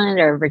Maryland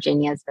or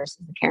Virginia's versus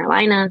the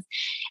Carolinas.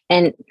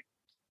 And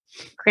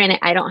granted,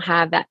 I don't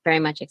have that very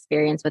much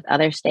experience with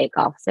other state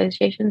golf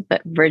associations,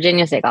 but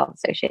Virginia State Golf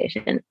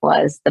Association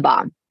was the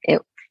bomb.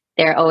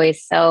 They're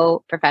always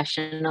so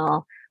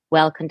professional,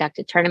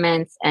 well-conducted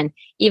tournaments. And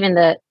even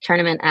the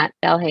tournament at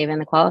Bellhaven,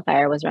 the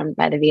qualifier, was run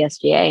by the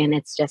VSGA. And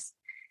it's just,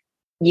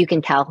 you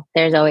can tell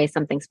there's always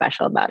something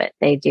special about it.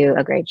 They do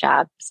a great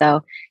job.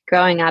 So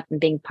growing up and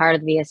being part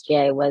of the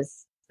VSGA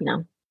was,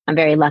 I'm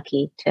very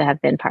lucky to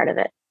have been part of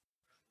it.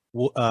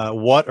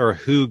 What or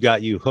who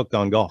got you hooked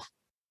on golf?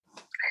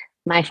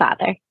 My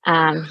father.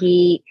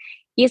 He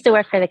used to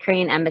work for the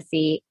Korean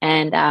embassy,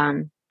 and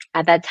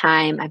at that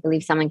time, I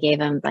believe someone gave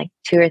him like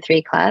 2 or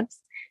 3 clubs.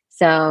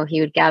 So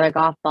he would gather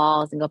golf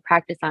balls and go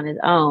practice on his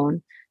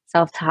own,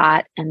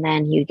 self-taught, and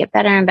then he would get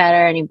better and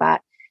better, and he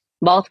bought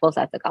multiple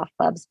sets of golf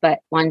clubs. But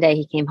one day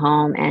he came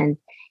home, and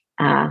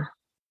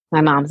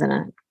my mom's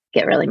gonna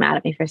get really mad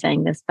at me for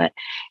saying this, but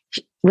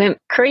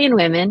Korean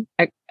women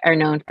are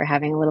known for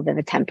having a little bit of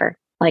a temper.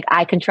 Like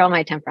I control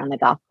my temper on the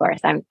golf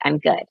course. I'm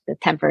good. The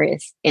temper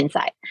is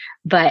inside.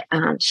 But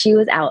she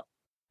was out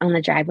on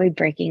the driveway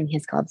breaking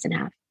his clubs in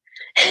half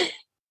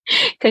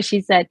because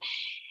she said,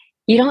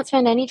 "You don't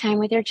spend any time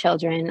with your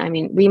children." I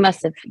mean, we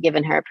must have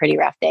given her a pretty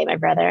rough day, my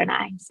brother and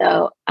I.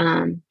 So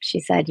she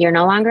said, "You're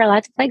no longer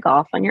allowed to play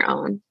golf on your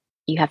own.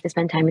 You have to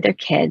spend time with your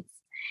kids.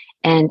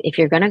 And if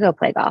you're going to go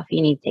play golf,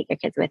 you need to take your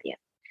kids with you."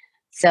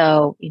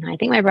 So, I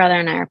think my brother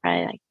and I are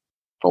probably like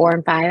 4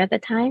 and 5 at the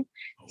time.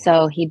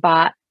 So he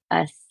bought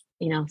us,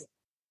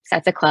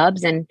 sets of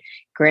clubs, and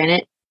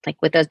granted, like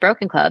with those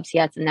broken clubs, he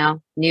had some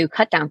now new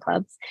cut down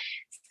clubs.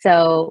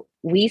 So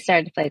we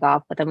started to play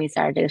golf, but then we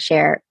started to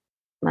share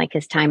like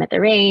his time at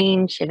the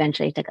range.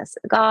 Eventually he took us to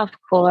the golf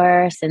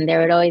course, and there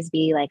would always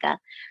be like a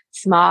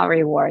small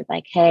reward.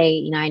 Like,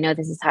 "Hey, I know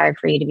this is hard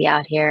for you to be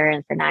out here,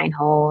 and for 9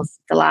 holes,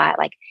 it's a lot.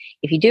 Like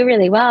if you do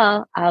really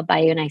well, I'll buy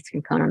you an ice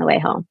cream cone on the way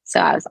home." So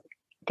I was like,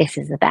 this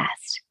is the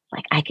best.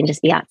 Like I can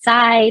just be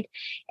outside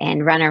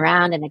and run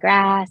around in the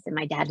grass, and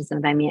my dad is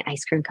going to buy me an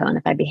ice cream cone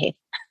if I behave.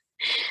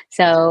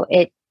 So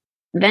it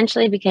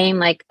eventually became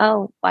like,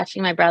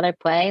 watching my brother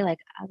play, like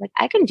I was like,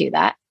 I can do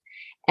that.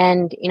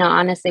 And,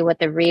 honestly, what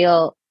the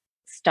real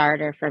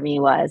starter for me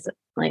was,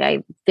 like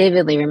I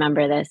vividly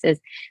remember this, is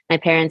my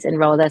parents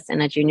enrolled us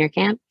in a junior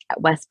camp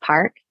at West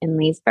Park in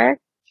Leesburg.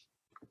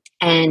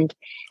 And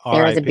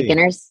there was a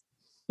beginner's,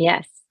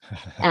 yes.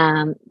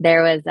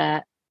 There was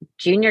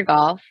junior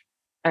golf,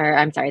 or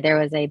I'm sorry, there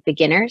was a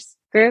beginners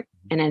group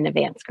and an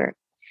advanced group.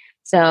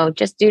 So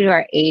just due to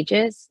our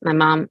ages, my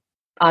mom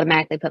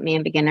automatically put me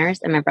in beginners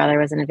and my brother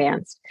was in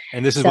advanced.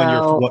 And this is when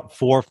you're what,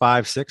 4,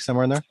 5, 6,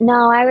 somewhere in there?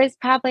 No, I was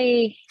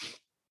probably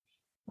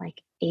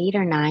like 8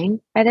 or 9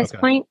 by this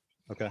point.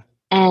 Okay.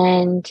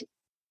 And,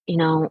 you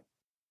know,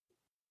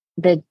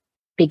 the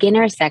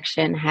beginner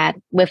section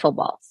had wiffle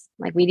balls.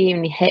 Like we didn't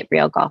even hit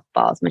real golf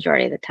balls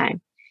majority of the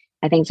time.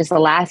 I think just the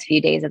last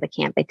few days of the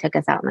camp, they took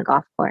us out on the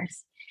golf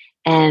course.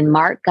 And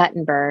Mark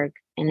Guttenberg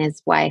and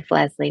his wife,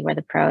 Leslie, were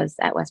the pros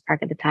at West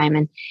Park at the time.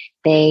 And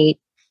they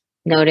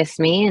noticed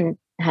me and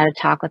had a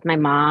talk with my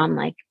mom,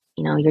 like,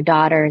 you know, your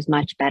daughter is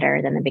much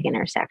better than the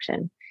beginner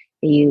section.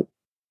 You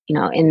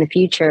know, in the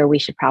future, we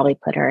should probably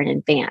put her in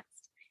advanced.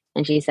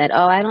 And she said,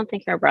 oh, I don't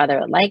think her brother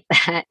would like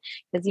that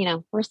because, you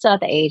know, we're still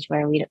at the age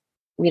where we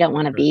don't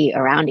want to be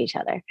around each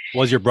other.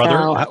 Was your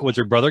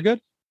brother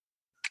good?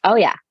 Oh,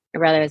 yeah. My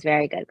brother was a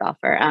very good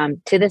golfer.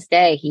 To this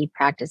day, he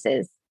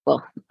practices.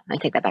 Well, I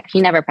take that back.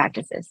 He never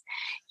practices.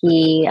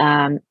 He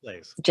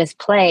just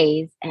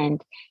plays.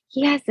 And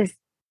he has this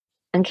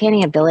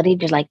uncanny ability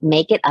to like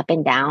make it up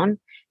and down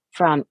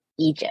from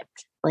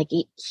Egypt. Like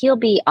he'll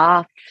be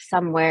off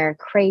somewhere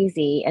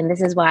crazy. And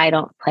this is why I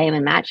don't play him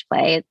in match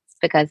play. It's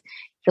because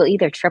he'll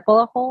either triple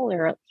a hole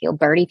or he'll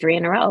birdie 3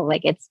 in a row.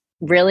 Like it's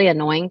really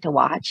annoying to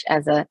watch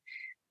as a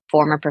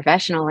former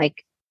professional.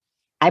 Like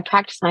I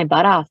practice my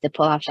butt off to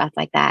pull off shots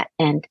like that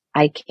and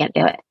I can't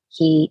do it.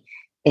 He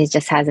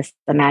just has this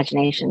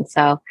imagination.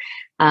 So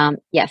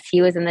yes,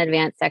 he was in the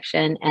advanced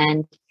section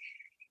and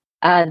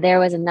there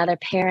was another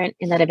parent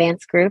in that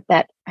advanced group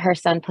that her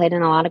son played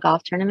in a lot of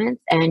golf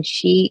tournaments. And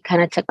she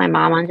kind of took my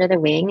mom under the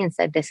wing and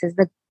said, this is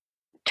the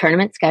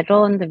tournament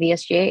schedule in the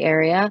VSGA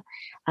area.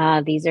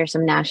 These are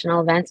some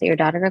national events that your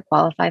daughter could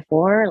qualify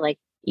for. Like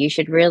you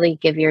should really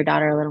give your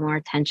daughter a little more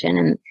attention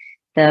in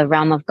the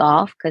realm of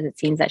golf because it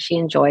seems that she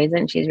enjoys it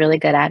and she's really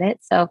good at it.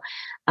 So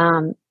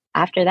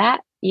after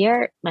that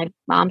year, my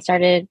mom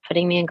started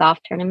putting me in golf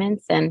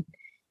tournaments and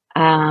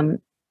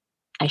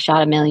I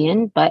shot a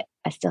million, but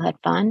I still had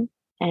fun.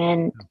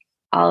 And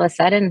all of a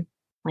sudden,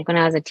 like when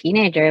I was a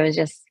teenager, it was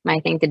just my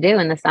thing to do.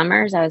 In the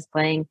summers, I was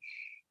playing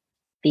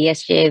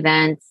VSGA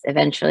events,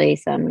 eventually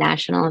some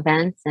national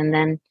events. And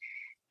then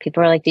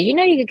people were like, did you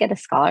know you could get a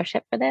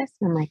scholarship for this?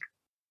 And I'm like,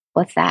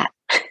 what's that?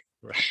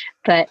 Right.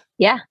 But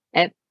yeah,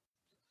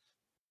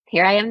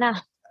 here I am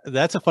now.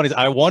 That's a funny,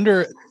 I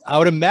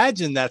would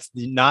imagine that's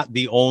not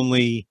the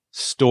only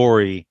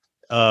story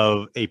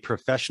of a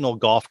professional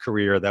golf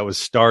career that was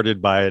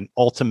started by an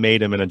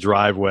ultimatum in a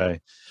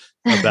driveway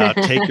about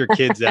take your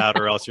kids out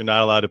or else you're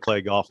not allowed to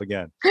play golf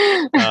again.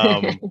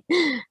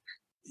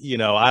 You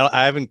know,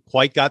 I haven't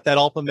quite got that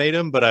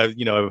ultimatum, but I've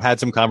had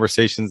some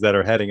conversations that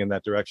are heading in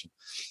that direction.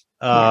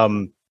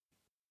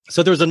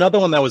 So there's another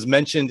one that was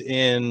mentioned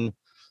in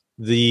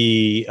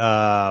the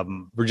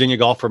Virginia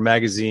Golfer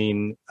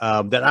magazine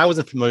that I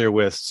wasn't familiar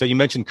with. So you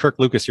mentioned Kirk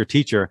Lucas, your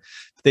teacher.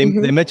 They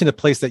mentioned a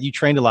place that you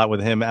trained a lot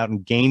with him out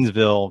in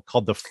Gainesville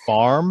called The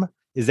Farm.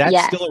 Is that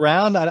still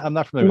around? I'm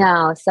not familiar.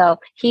 No. So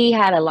he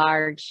had a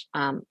large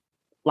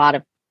lot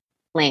of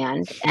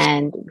land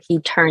and he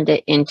turned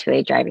it into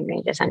a driving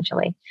range,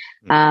 essentially.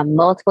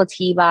 Multiple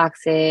tee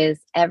boxes,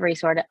 every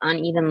sort of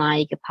uneven lie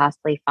you could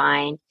possibly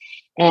find.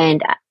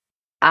 And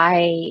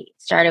I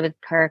started with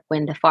Kirk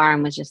when the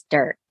farm was just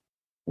dirt.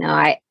 You know,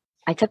 I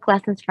took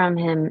lessons from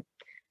him,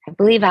 I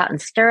believe out in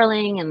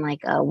Sterling and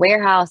like a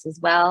warehouse as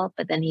well.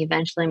 But then he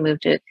eventually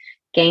moved to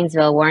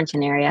Gainesville,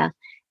 Warrenton area.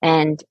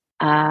 And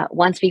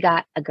once we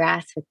got a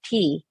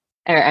tee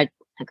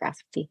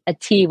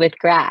with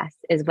grass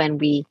is when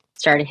we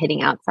started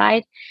hitting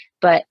outside.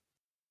 But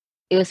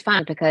it was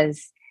fun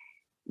because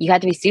you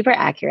had to be super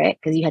accurate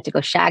because you had to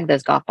go shag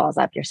those golf balls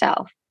up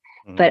yourself.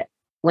 But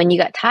when you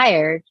got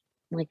tired,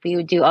 like we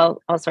would do all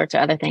sorts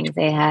of other things.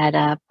 They had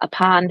a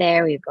pond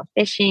there. We would go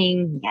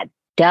fishing. We had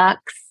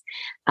ducks.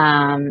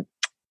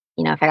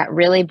 You know, if I got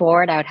really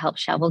bored, I would help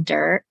shovel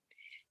dirt.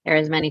 There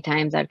was many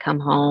times I'd come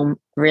home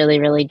really,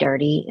 really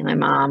dirty. And my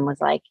mom was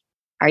like,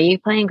 are you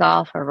playing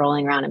golf or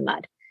rolling around in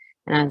mud?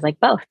 And I was like,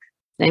 both,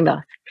 doing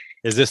both.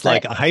 Is this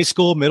like a high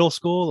school, middle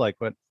school? Like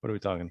what are we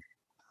talking?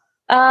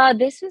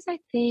 This was, I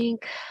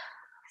think,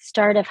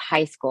 start of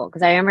high school.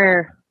 Because I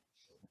remember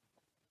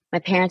my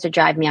parents would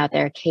drive me out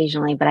there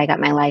occasionally, but I got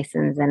my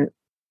license. And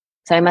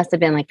so I must have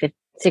been like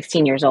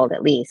 16 years old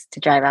at least to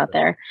drive out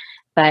there.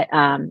 But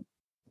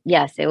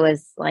yes, it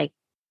was like,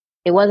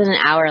 it wasn't an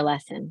hour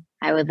lesson.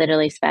 I would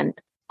literally spend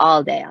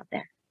all day out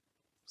there.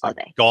 All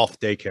day. Golf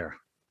daycare.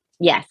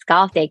 Yes,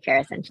 golf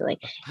daycare, essentially.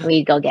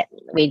 We'd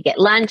get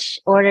lunch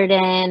ordered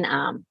in.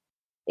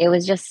 It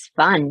was just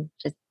fun,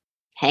 just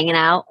hanging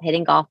out,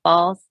 hitting golf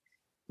balls.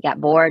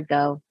 Got bored,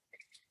 go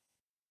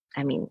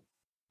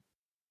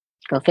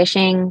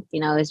fishing. You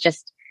know, it was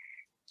just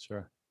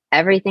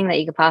everything that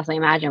you could possibly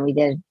imagine we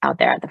did out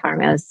there at the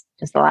farm. It was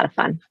just a lot of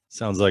fun.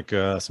 Sounds like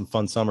some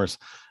fun summers.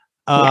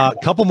 A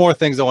couple more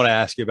things I want to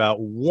ask you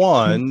about.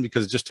 One,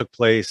 because it just took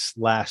place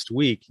last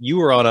week, you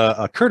were on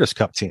a Curtis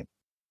Cup team.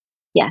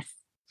 Yes.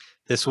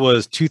 This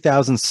was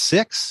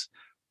 2006.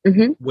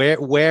 Mm-hmm.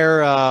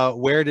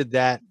 Where did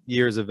that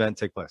year's event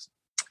take place?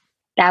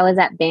 That was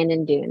at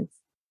Bandon Dunes.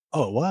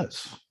 Oh, it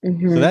was.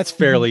 Mm-hmm. So that's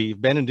fairly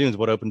Bandon Dunes.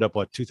 What opened up?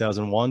 What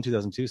 2001,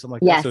 2002, something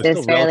like yes, that. So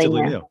it's still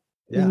relatively new.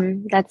 Yeah,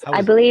 mm-hmm.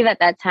 I believe at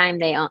that time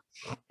they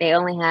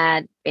only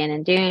had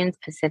Bandon Dunes,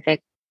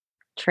 Pacific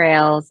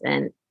Trails,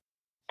 and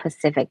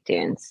Pacific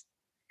Dunes.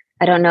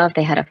 I don't know if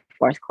they had a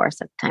fourth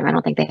course at the time. I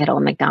don't think they had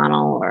Old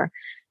McDonald or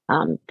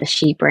the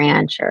Sheep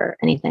Ranch or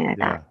anything like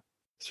that.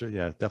 Sure,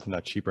 yeah, definitely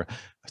not cheaper.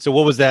 So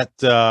what was that?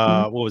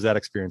 What was that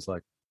experience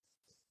like?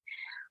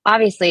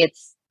 Obviously,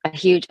 it's a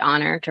huge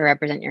honor to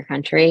represent your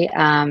country.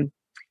 I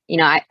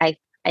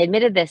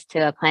admitted this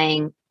to a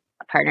playing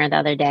partner the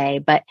other day,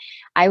 but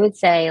I would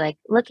say, like,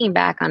 looking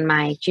back on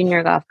my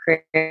junior golf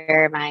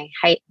career, my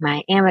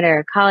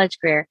amateur college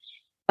career,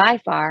 by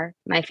far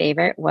my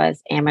favorite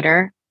was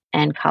amateur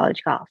and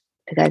college golf,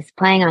 because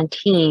playing on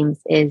teams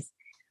is,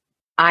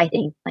 I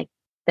think, like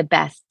the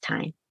best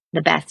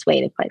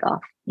way to play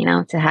golf,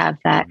 to have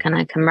that kind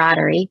of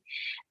camaraderie.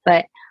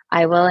 But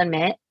I will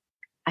admit,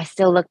 I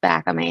still look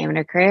back on my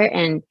amateur career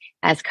and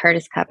as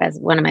Curtis Cup as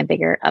one of my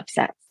bigger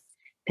upsets,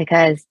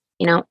 because,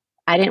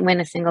 I didn't win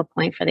a single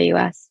point for the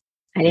U.S.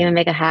 I didn't even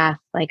make a half.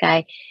 Like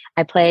I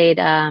played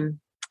a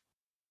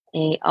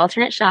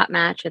alternate shot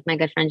match with my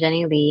good friend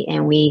Jenny Lee,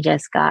 and we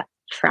just got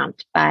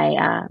trumped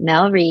by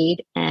Mel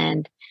Reed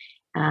and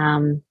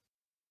Brianne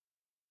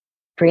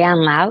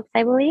Laux,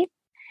 I believe.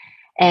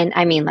 And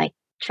I mean,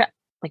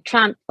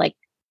 Trump,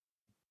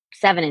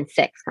 7 and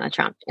 6 kind of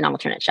trumped in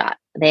alternate shot.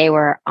 They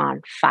were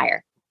on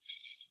fire.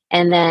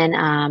 And then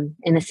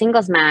in the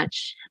singles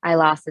match, I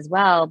lost as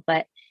well.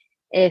 But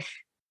if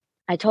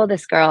I told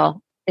this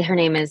girl, her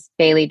name is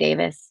Bailey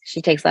Davis.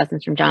 She takes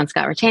lessons from John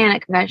Scott Rattan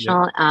at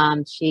Conventional. Yeah.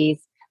 She's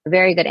a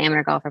very good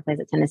amateur golfer, plays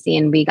at Tennessee,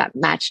 and we got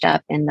matched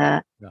up in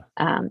the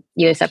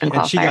U.S. Open qualifier.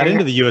 And she got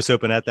into the U.S.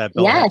 Open at that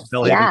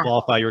Bellhaven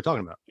qualifier you were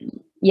talking about.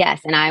 Yes,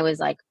 and I was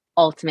like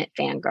ultimate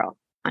fangirl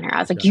on her. I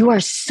was like, you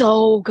are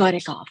so good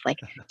at golf. Like,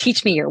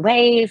 teach me your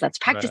ways. Let's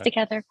practice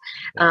together.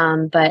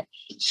 But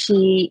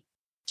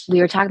we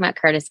were talking about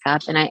Curtis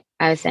Cup, and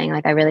I was saying,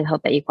 like, I really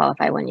hope that you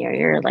qualify one year.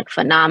 You're like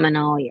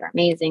phenomenal. You're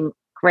amazing,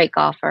 great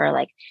golfer.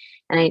 Like,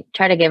 and I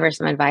try to give her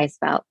some advice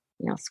about,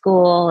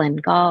 school and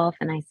golf.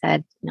 And I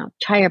said,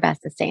 try your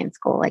best to stay in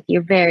school. Like,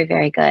 you're very,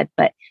 very good,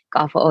 but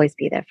golf will always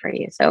be there for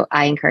you. So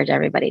I encourage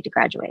everybody to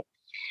graduate.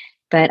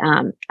 But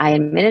I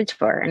admitted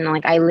to her, and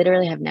like, I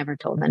literally have never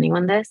told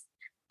anyone this,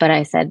 but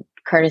I said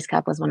Curtis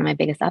Cup was one of my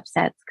biggest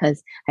upsets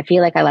because I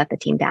feel like I let the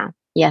team down.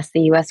 Yes,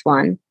 the U.S.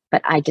 won,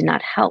 but I did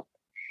not help.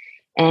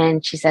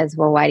 And she says,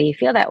 well, why do you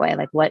feel that way?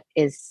 Like, what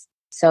is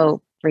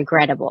so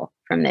regrettable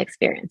from the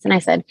experience? And I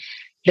said,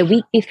 the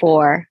week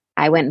before,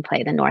 I went and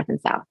played the North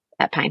and South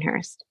at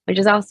Pinehurst, which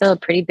is also a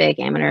pretty big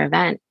amateur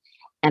event.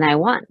 And I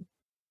won.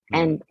 Mm-hmm.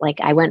 And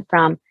like, I went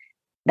from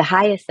the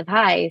highest of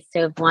highs to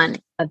have won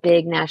a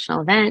big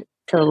national event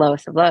to the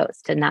lowest of lows,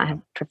 to not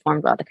have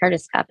performed well at the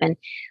Curtis Cup. And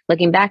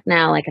looking back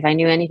now, like, if I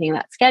knew anything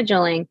about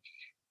scheduling,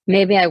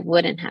 maybe I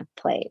wouldn't have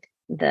played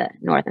the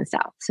North and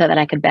South, so that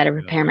I could better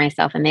prepare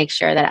myself and make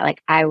sure that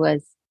I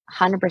was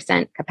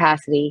 100%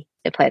 capacity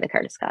to play the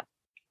Curtis Cup.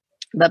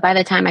 But by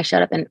the time I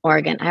showed up in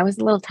Oregon, I was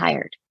a little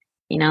tired.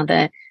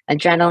 The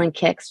adrenaline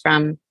kicks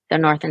from the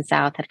North and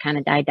South had kind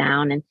of died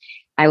down, and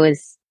I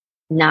was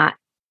not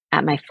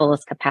at my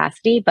fullest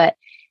capacity. But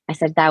I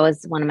said, that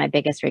was one of my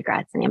biggest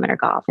regrets in amateur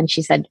golf. And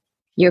she said,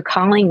 you're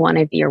calling one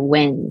of your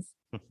wins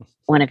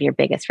one of your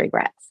biggest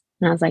regrets.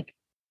 And I was like,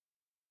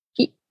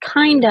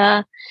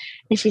 kinda.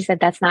 And she said,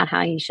 that's not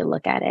how you should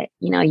look at it.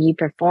 You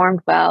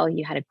performed well,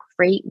 you had a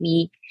great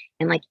week,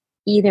 and like,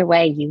 either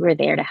way, you were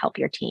there to help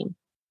your team.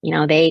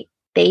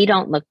 They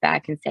don't look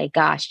back and say,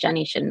 gosh,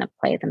 Jenny shouldn't have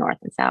played the North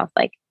and South.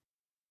 Like,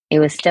 it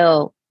was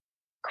still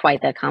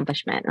quite the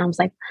accomplishment. And I was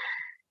like,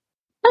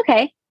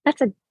 okay,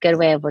 that's a good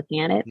way of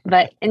looking at it.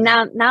 But and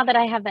now that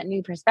I have that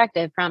new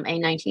perspective from a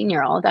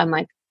 19-year-old, I'm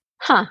like,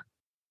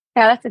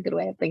 yeah, that's a good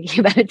way of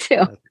thinking about it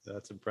too.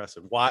 That's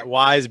impressive.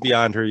 Wise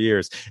beyond her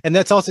years. And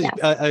that's also,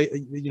 I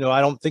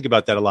don't think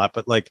about that a lot,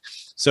 but like,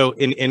 so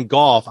in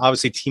golf,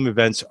 obviously team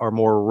events are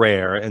more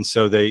rare. And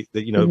so they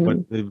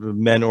when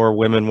men or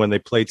women, when they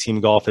play team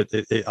golf,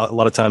 a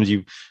lot of times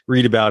you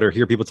read about or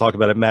hear people talk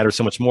about it matters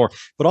so much more.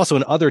 But also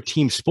in other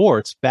team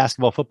sports,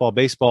 basketball, football,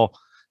 baseball,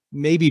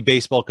 maybe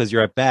baseball because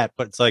you're at bat,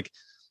 but it's like,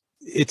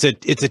 it's a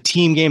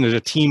team game. There's a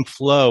team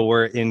flow,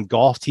 where in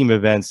golf team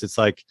events, it's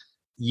like,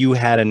 you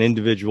had an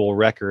individual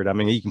record. I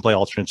mean, you can play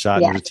alternate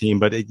shot in your team,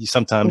 but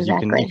sometimes you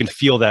can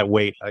feel that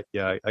weight. I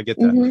get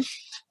that.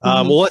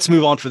 Mm-hmm. Well, let's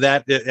move on for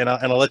that, and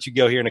I'll let you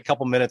go here in a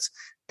couple minutes.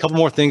 A couple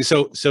more things.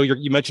 So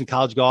you mentioned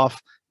college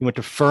golf. You went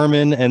to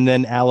Furman and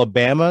then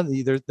Alabama.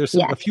 There's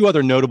a few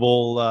other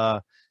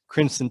notable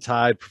Crimson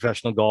Tide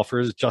professional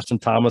golfers. Justin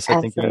Thomas,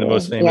 I think, being the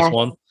most famous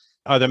one.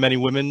 Are there many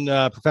women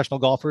professional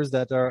golfers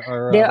that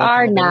are? There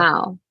are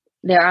now.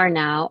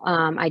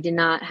 I did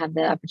not have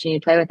the opportunity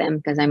to play with them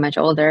because I'm much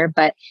older,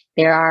 but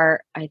there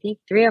are, I think,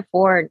 3 or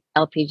 4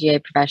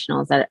 LPGA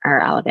professionals that are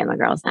Alabama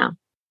girls now.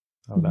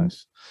 Oh,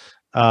 nice.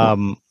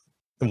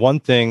 one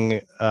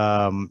thing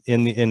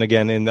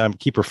I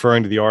keep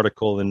referring to the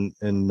article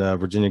in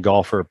Virginia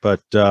Golfer,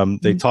 but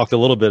they talked a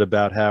little bit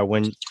about how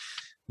when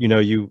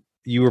you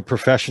were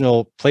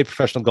played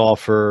professional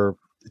golf for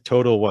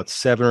total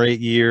 7 or 8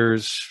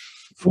 years,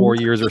 4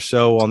 years or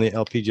so on the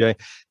LPGA,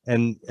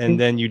 and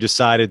then you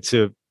decided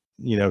to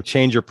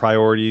change your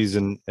priorities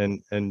and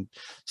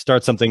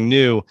start something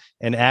new.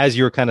 And as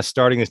you were kind of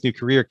starting this new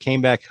career,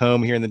 came back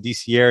home here in the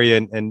DC area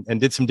and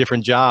did some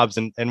different jobs.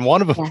 And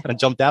one of them kind of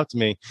jumped out to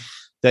me,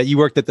 that you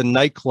worked at the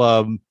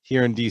nightclub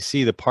here in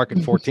DC, the Park at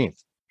 14th.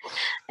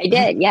 I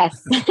did,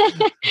 yes.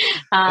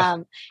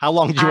 How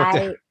long did you work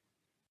there?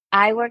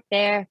 I worked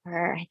there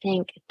for, I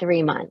think,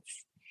 3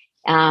 months.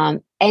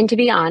 And to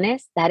be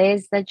honest, that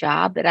is the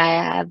job that I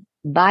have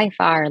by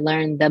far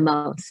learned the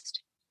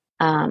most.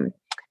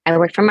 I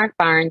worked for Mark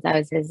Barnes. I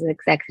was his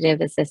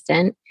executive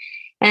assistant.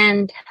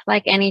 And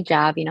like any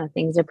job,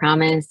 things are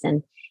promised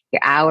and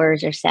your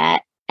hours are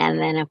set. And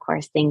then, of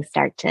course, things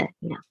start to,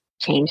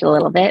 change a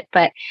little bit.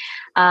 But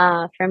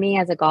for me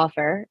as a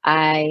golfer,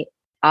 I'm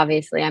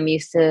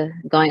used to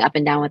going up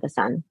and down with the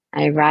sun.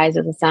 I rise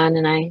with the sun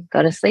and I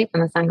go to sleep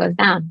when the sun goes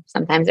down,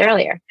 sometimes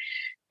earlier.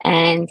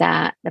 And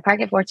the Park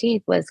at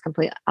 14th was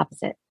complete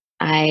opposite.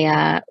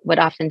 I would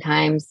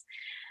oftentimes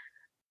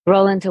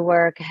roll into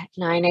work at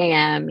 9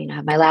 a.m.,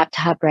 have my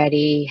laptop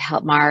ready,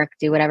 help Mark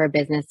do whatever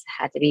business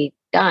had to be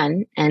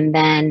done. And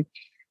then,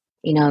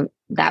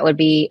 that would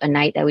be a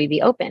night that we'd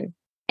be open.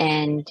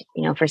 And,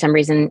 for some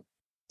reason,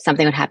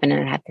 something would happen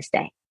and I'd have to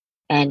stay.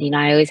 And,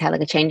 I always had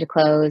like a change of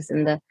clothes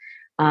in the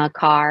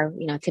car.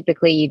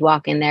 Typically you'd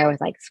walk in there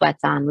with like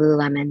sweats on,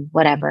 Lululemon,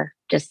 whatever.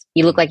 Just,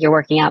 you look like you're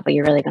working out, but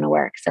you're really going to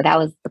work. So that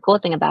was the cool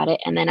thing about it.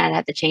 And then I'd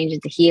have to change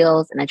into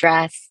heels and a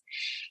dress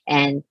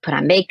and put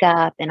on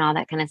makeup and all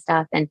that kind of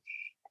stuff. And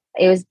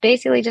it was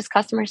basically just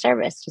customer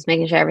service, just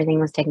making sure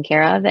everything was taken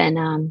care of.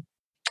 And,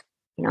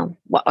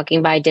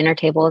 walking by dinner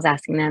tables,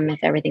 asking them if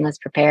everything was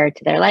prepared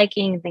to their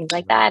liking and things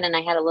like that. And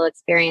I had a little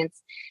experience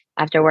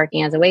after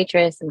working as a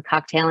waitress and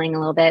cocktailing a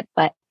little bit,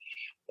 but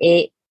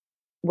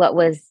what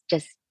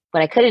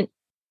I couldn't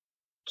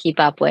keep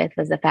up with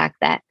was the fact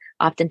that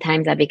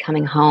oftentimes I'd be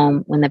coming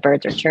home when the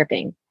birds were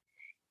chirping.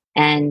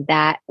 And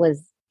that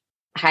was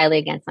highly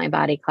against my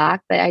body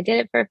clock, but I did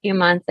it for a few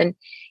months. And,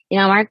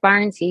 Mark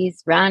Barnes,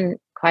 he's run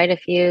quite a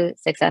few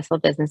successful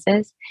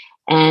businesses,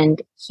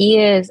 and he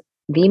is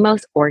the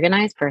most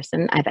organized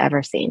person I've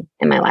ever seen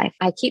in my life.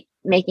 I keep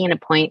making it a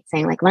point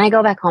saying, like, when I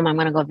go back home, I'm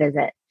going to go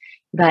visit,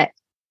 but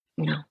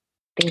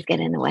things get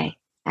in the way.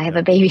 I have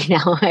a baby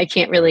now. I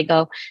can't really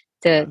go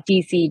to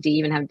DC to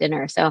even have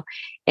dinner. So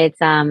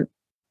it's,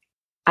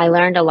 I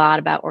learned a lot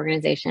about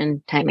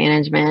organization, time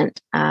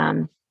management,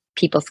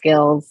 people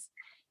skills,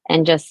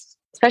 and just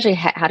especially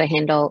how to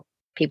handle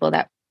people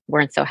that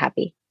weren't so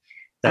happy.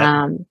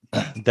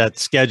 That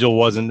schedule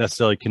wasn't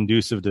necessarily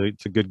conducive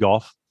to good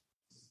golf.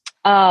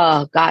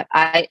 Oh God,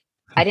 I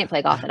didn't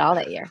play golf at all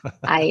that year.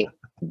 I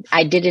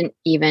didn't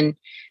even,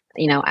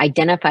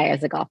 identify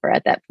as a golfer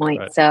at that point.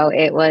 Right. So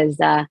it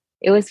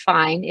was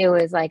fine. It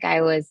was like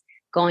I was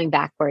going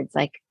backwards.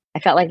 Like I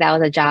felt like that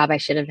was a job I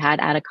should have had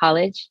out of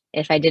college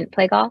if I didn't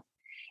play golf.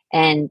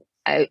 And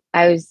I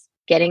was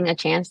getting a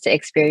chance to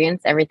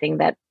experience everything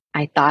that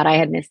I thought I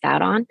had missed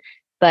out on.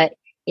 But,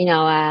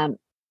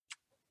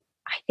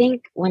 I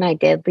think when I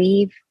did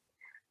leave,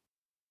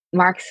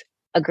 Mark's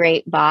a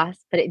great boss,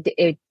 but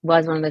it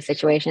was one of those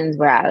situations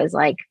where I was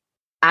like,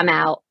 I'm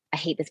out. I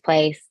hate this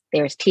place.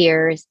 There's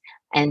tears.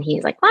 And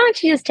he's like, why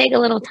don't you just take a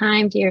little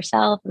time to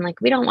yourself? And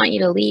like, we don't want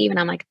you to leave. And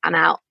I'm like, I'm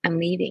out. I'm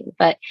leaving.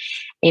 But,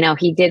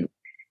 he did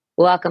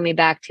welcome me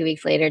back 2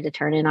 weeks later to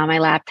turn in on my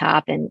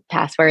laptop and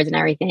passwords and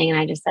everything. And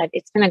I just said,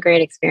 it's been a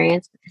great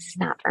experience, but this is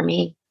not for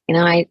me.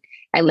 I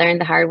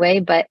learned the hard way,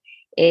 but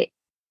it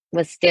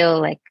was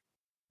still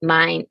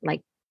mind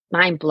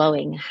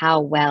blowing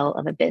how well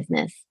of a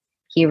business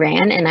he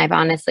ran. And I've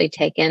honestly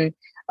taken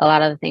a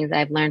lot of the things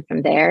I've learned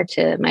from there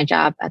to my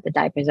job at the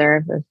Dye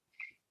Preserve. Of,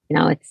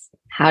 it's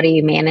how do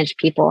you manage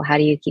people? How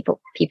do you keep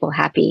people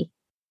happy?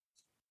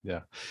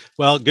 Yeah.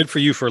 Well, good for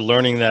you for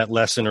learning that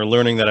lesson, or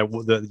learning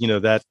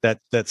that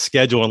that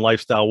schedule and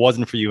lifestyle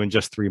wasn't for you in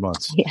just 3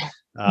 months. Yeah.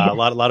 A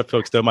lot of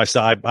folks though. I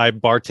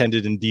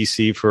bartended in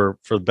DC for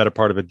the better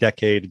part of a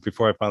decade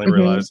before I finally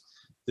realized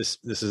this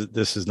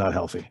is not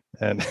healthy.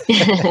 And,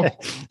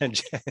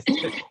 and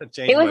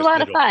it was a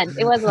lot of fun.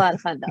 It was a lot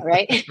of fun though,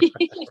 right?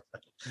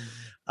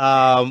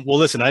 Well,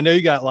 listen, I know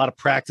you got a lot of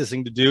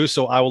practicing to do,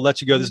 so I will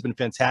let you go. This has been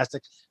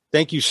fantastic.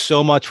 Thank you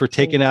so much for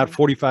taking out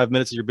 45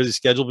 minutes of your busy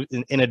schedule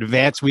in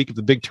advance week of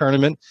the big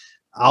tournament.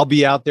 I'll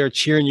be out there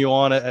cheering you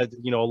on,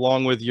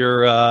 along with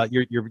your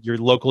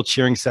local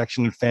cheering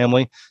section and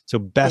family. So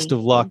best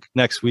of luck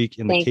next week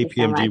in the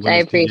KPMG. So I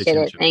appreciate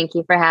it. Thank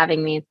you for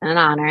having me. It's an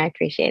honor. I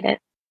appreciate it.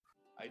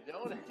 I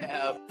don't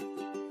have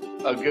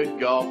a good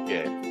golf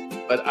game,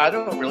 but I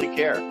don't really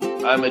care.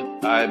 I'm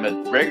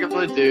a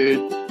regular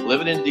dude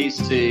living in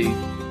DC,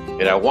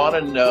 and I want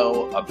to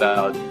know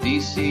about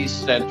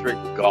DC-centric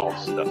golf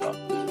stuff.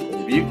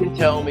 If you can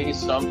tell me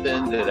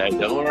something that I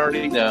don't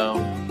already know,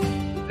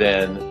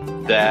 then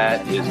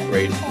That is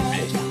great for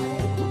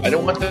me. I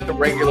don't want the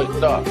regular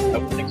stuff. I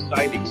want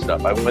exciting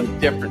stuff. I want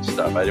different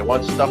stuff. I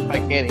want stuff I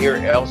can't hear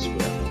elsewhere.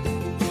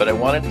 But I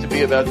want it to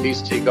be about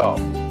DC golf.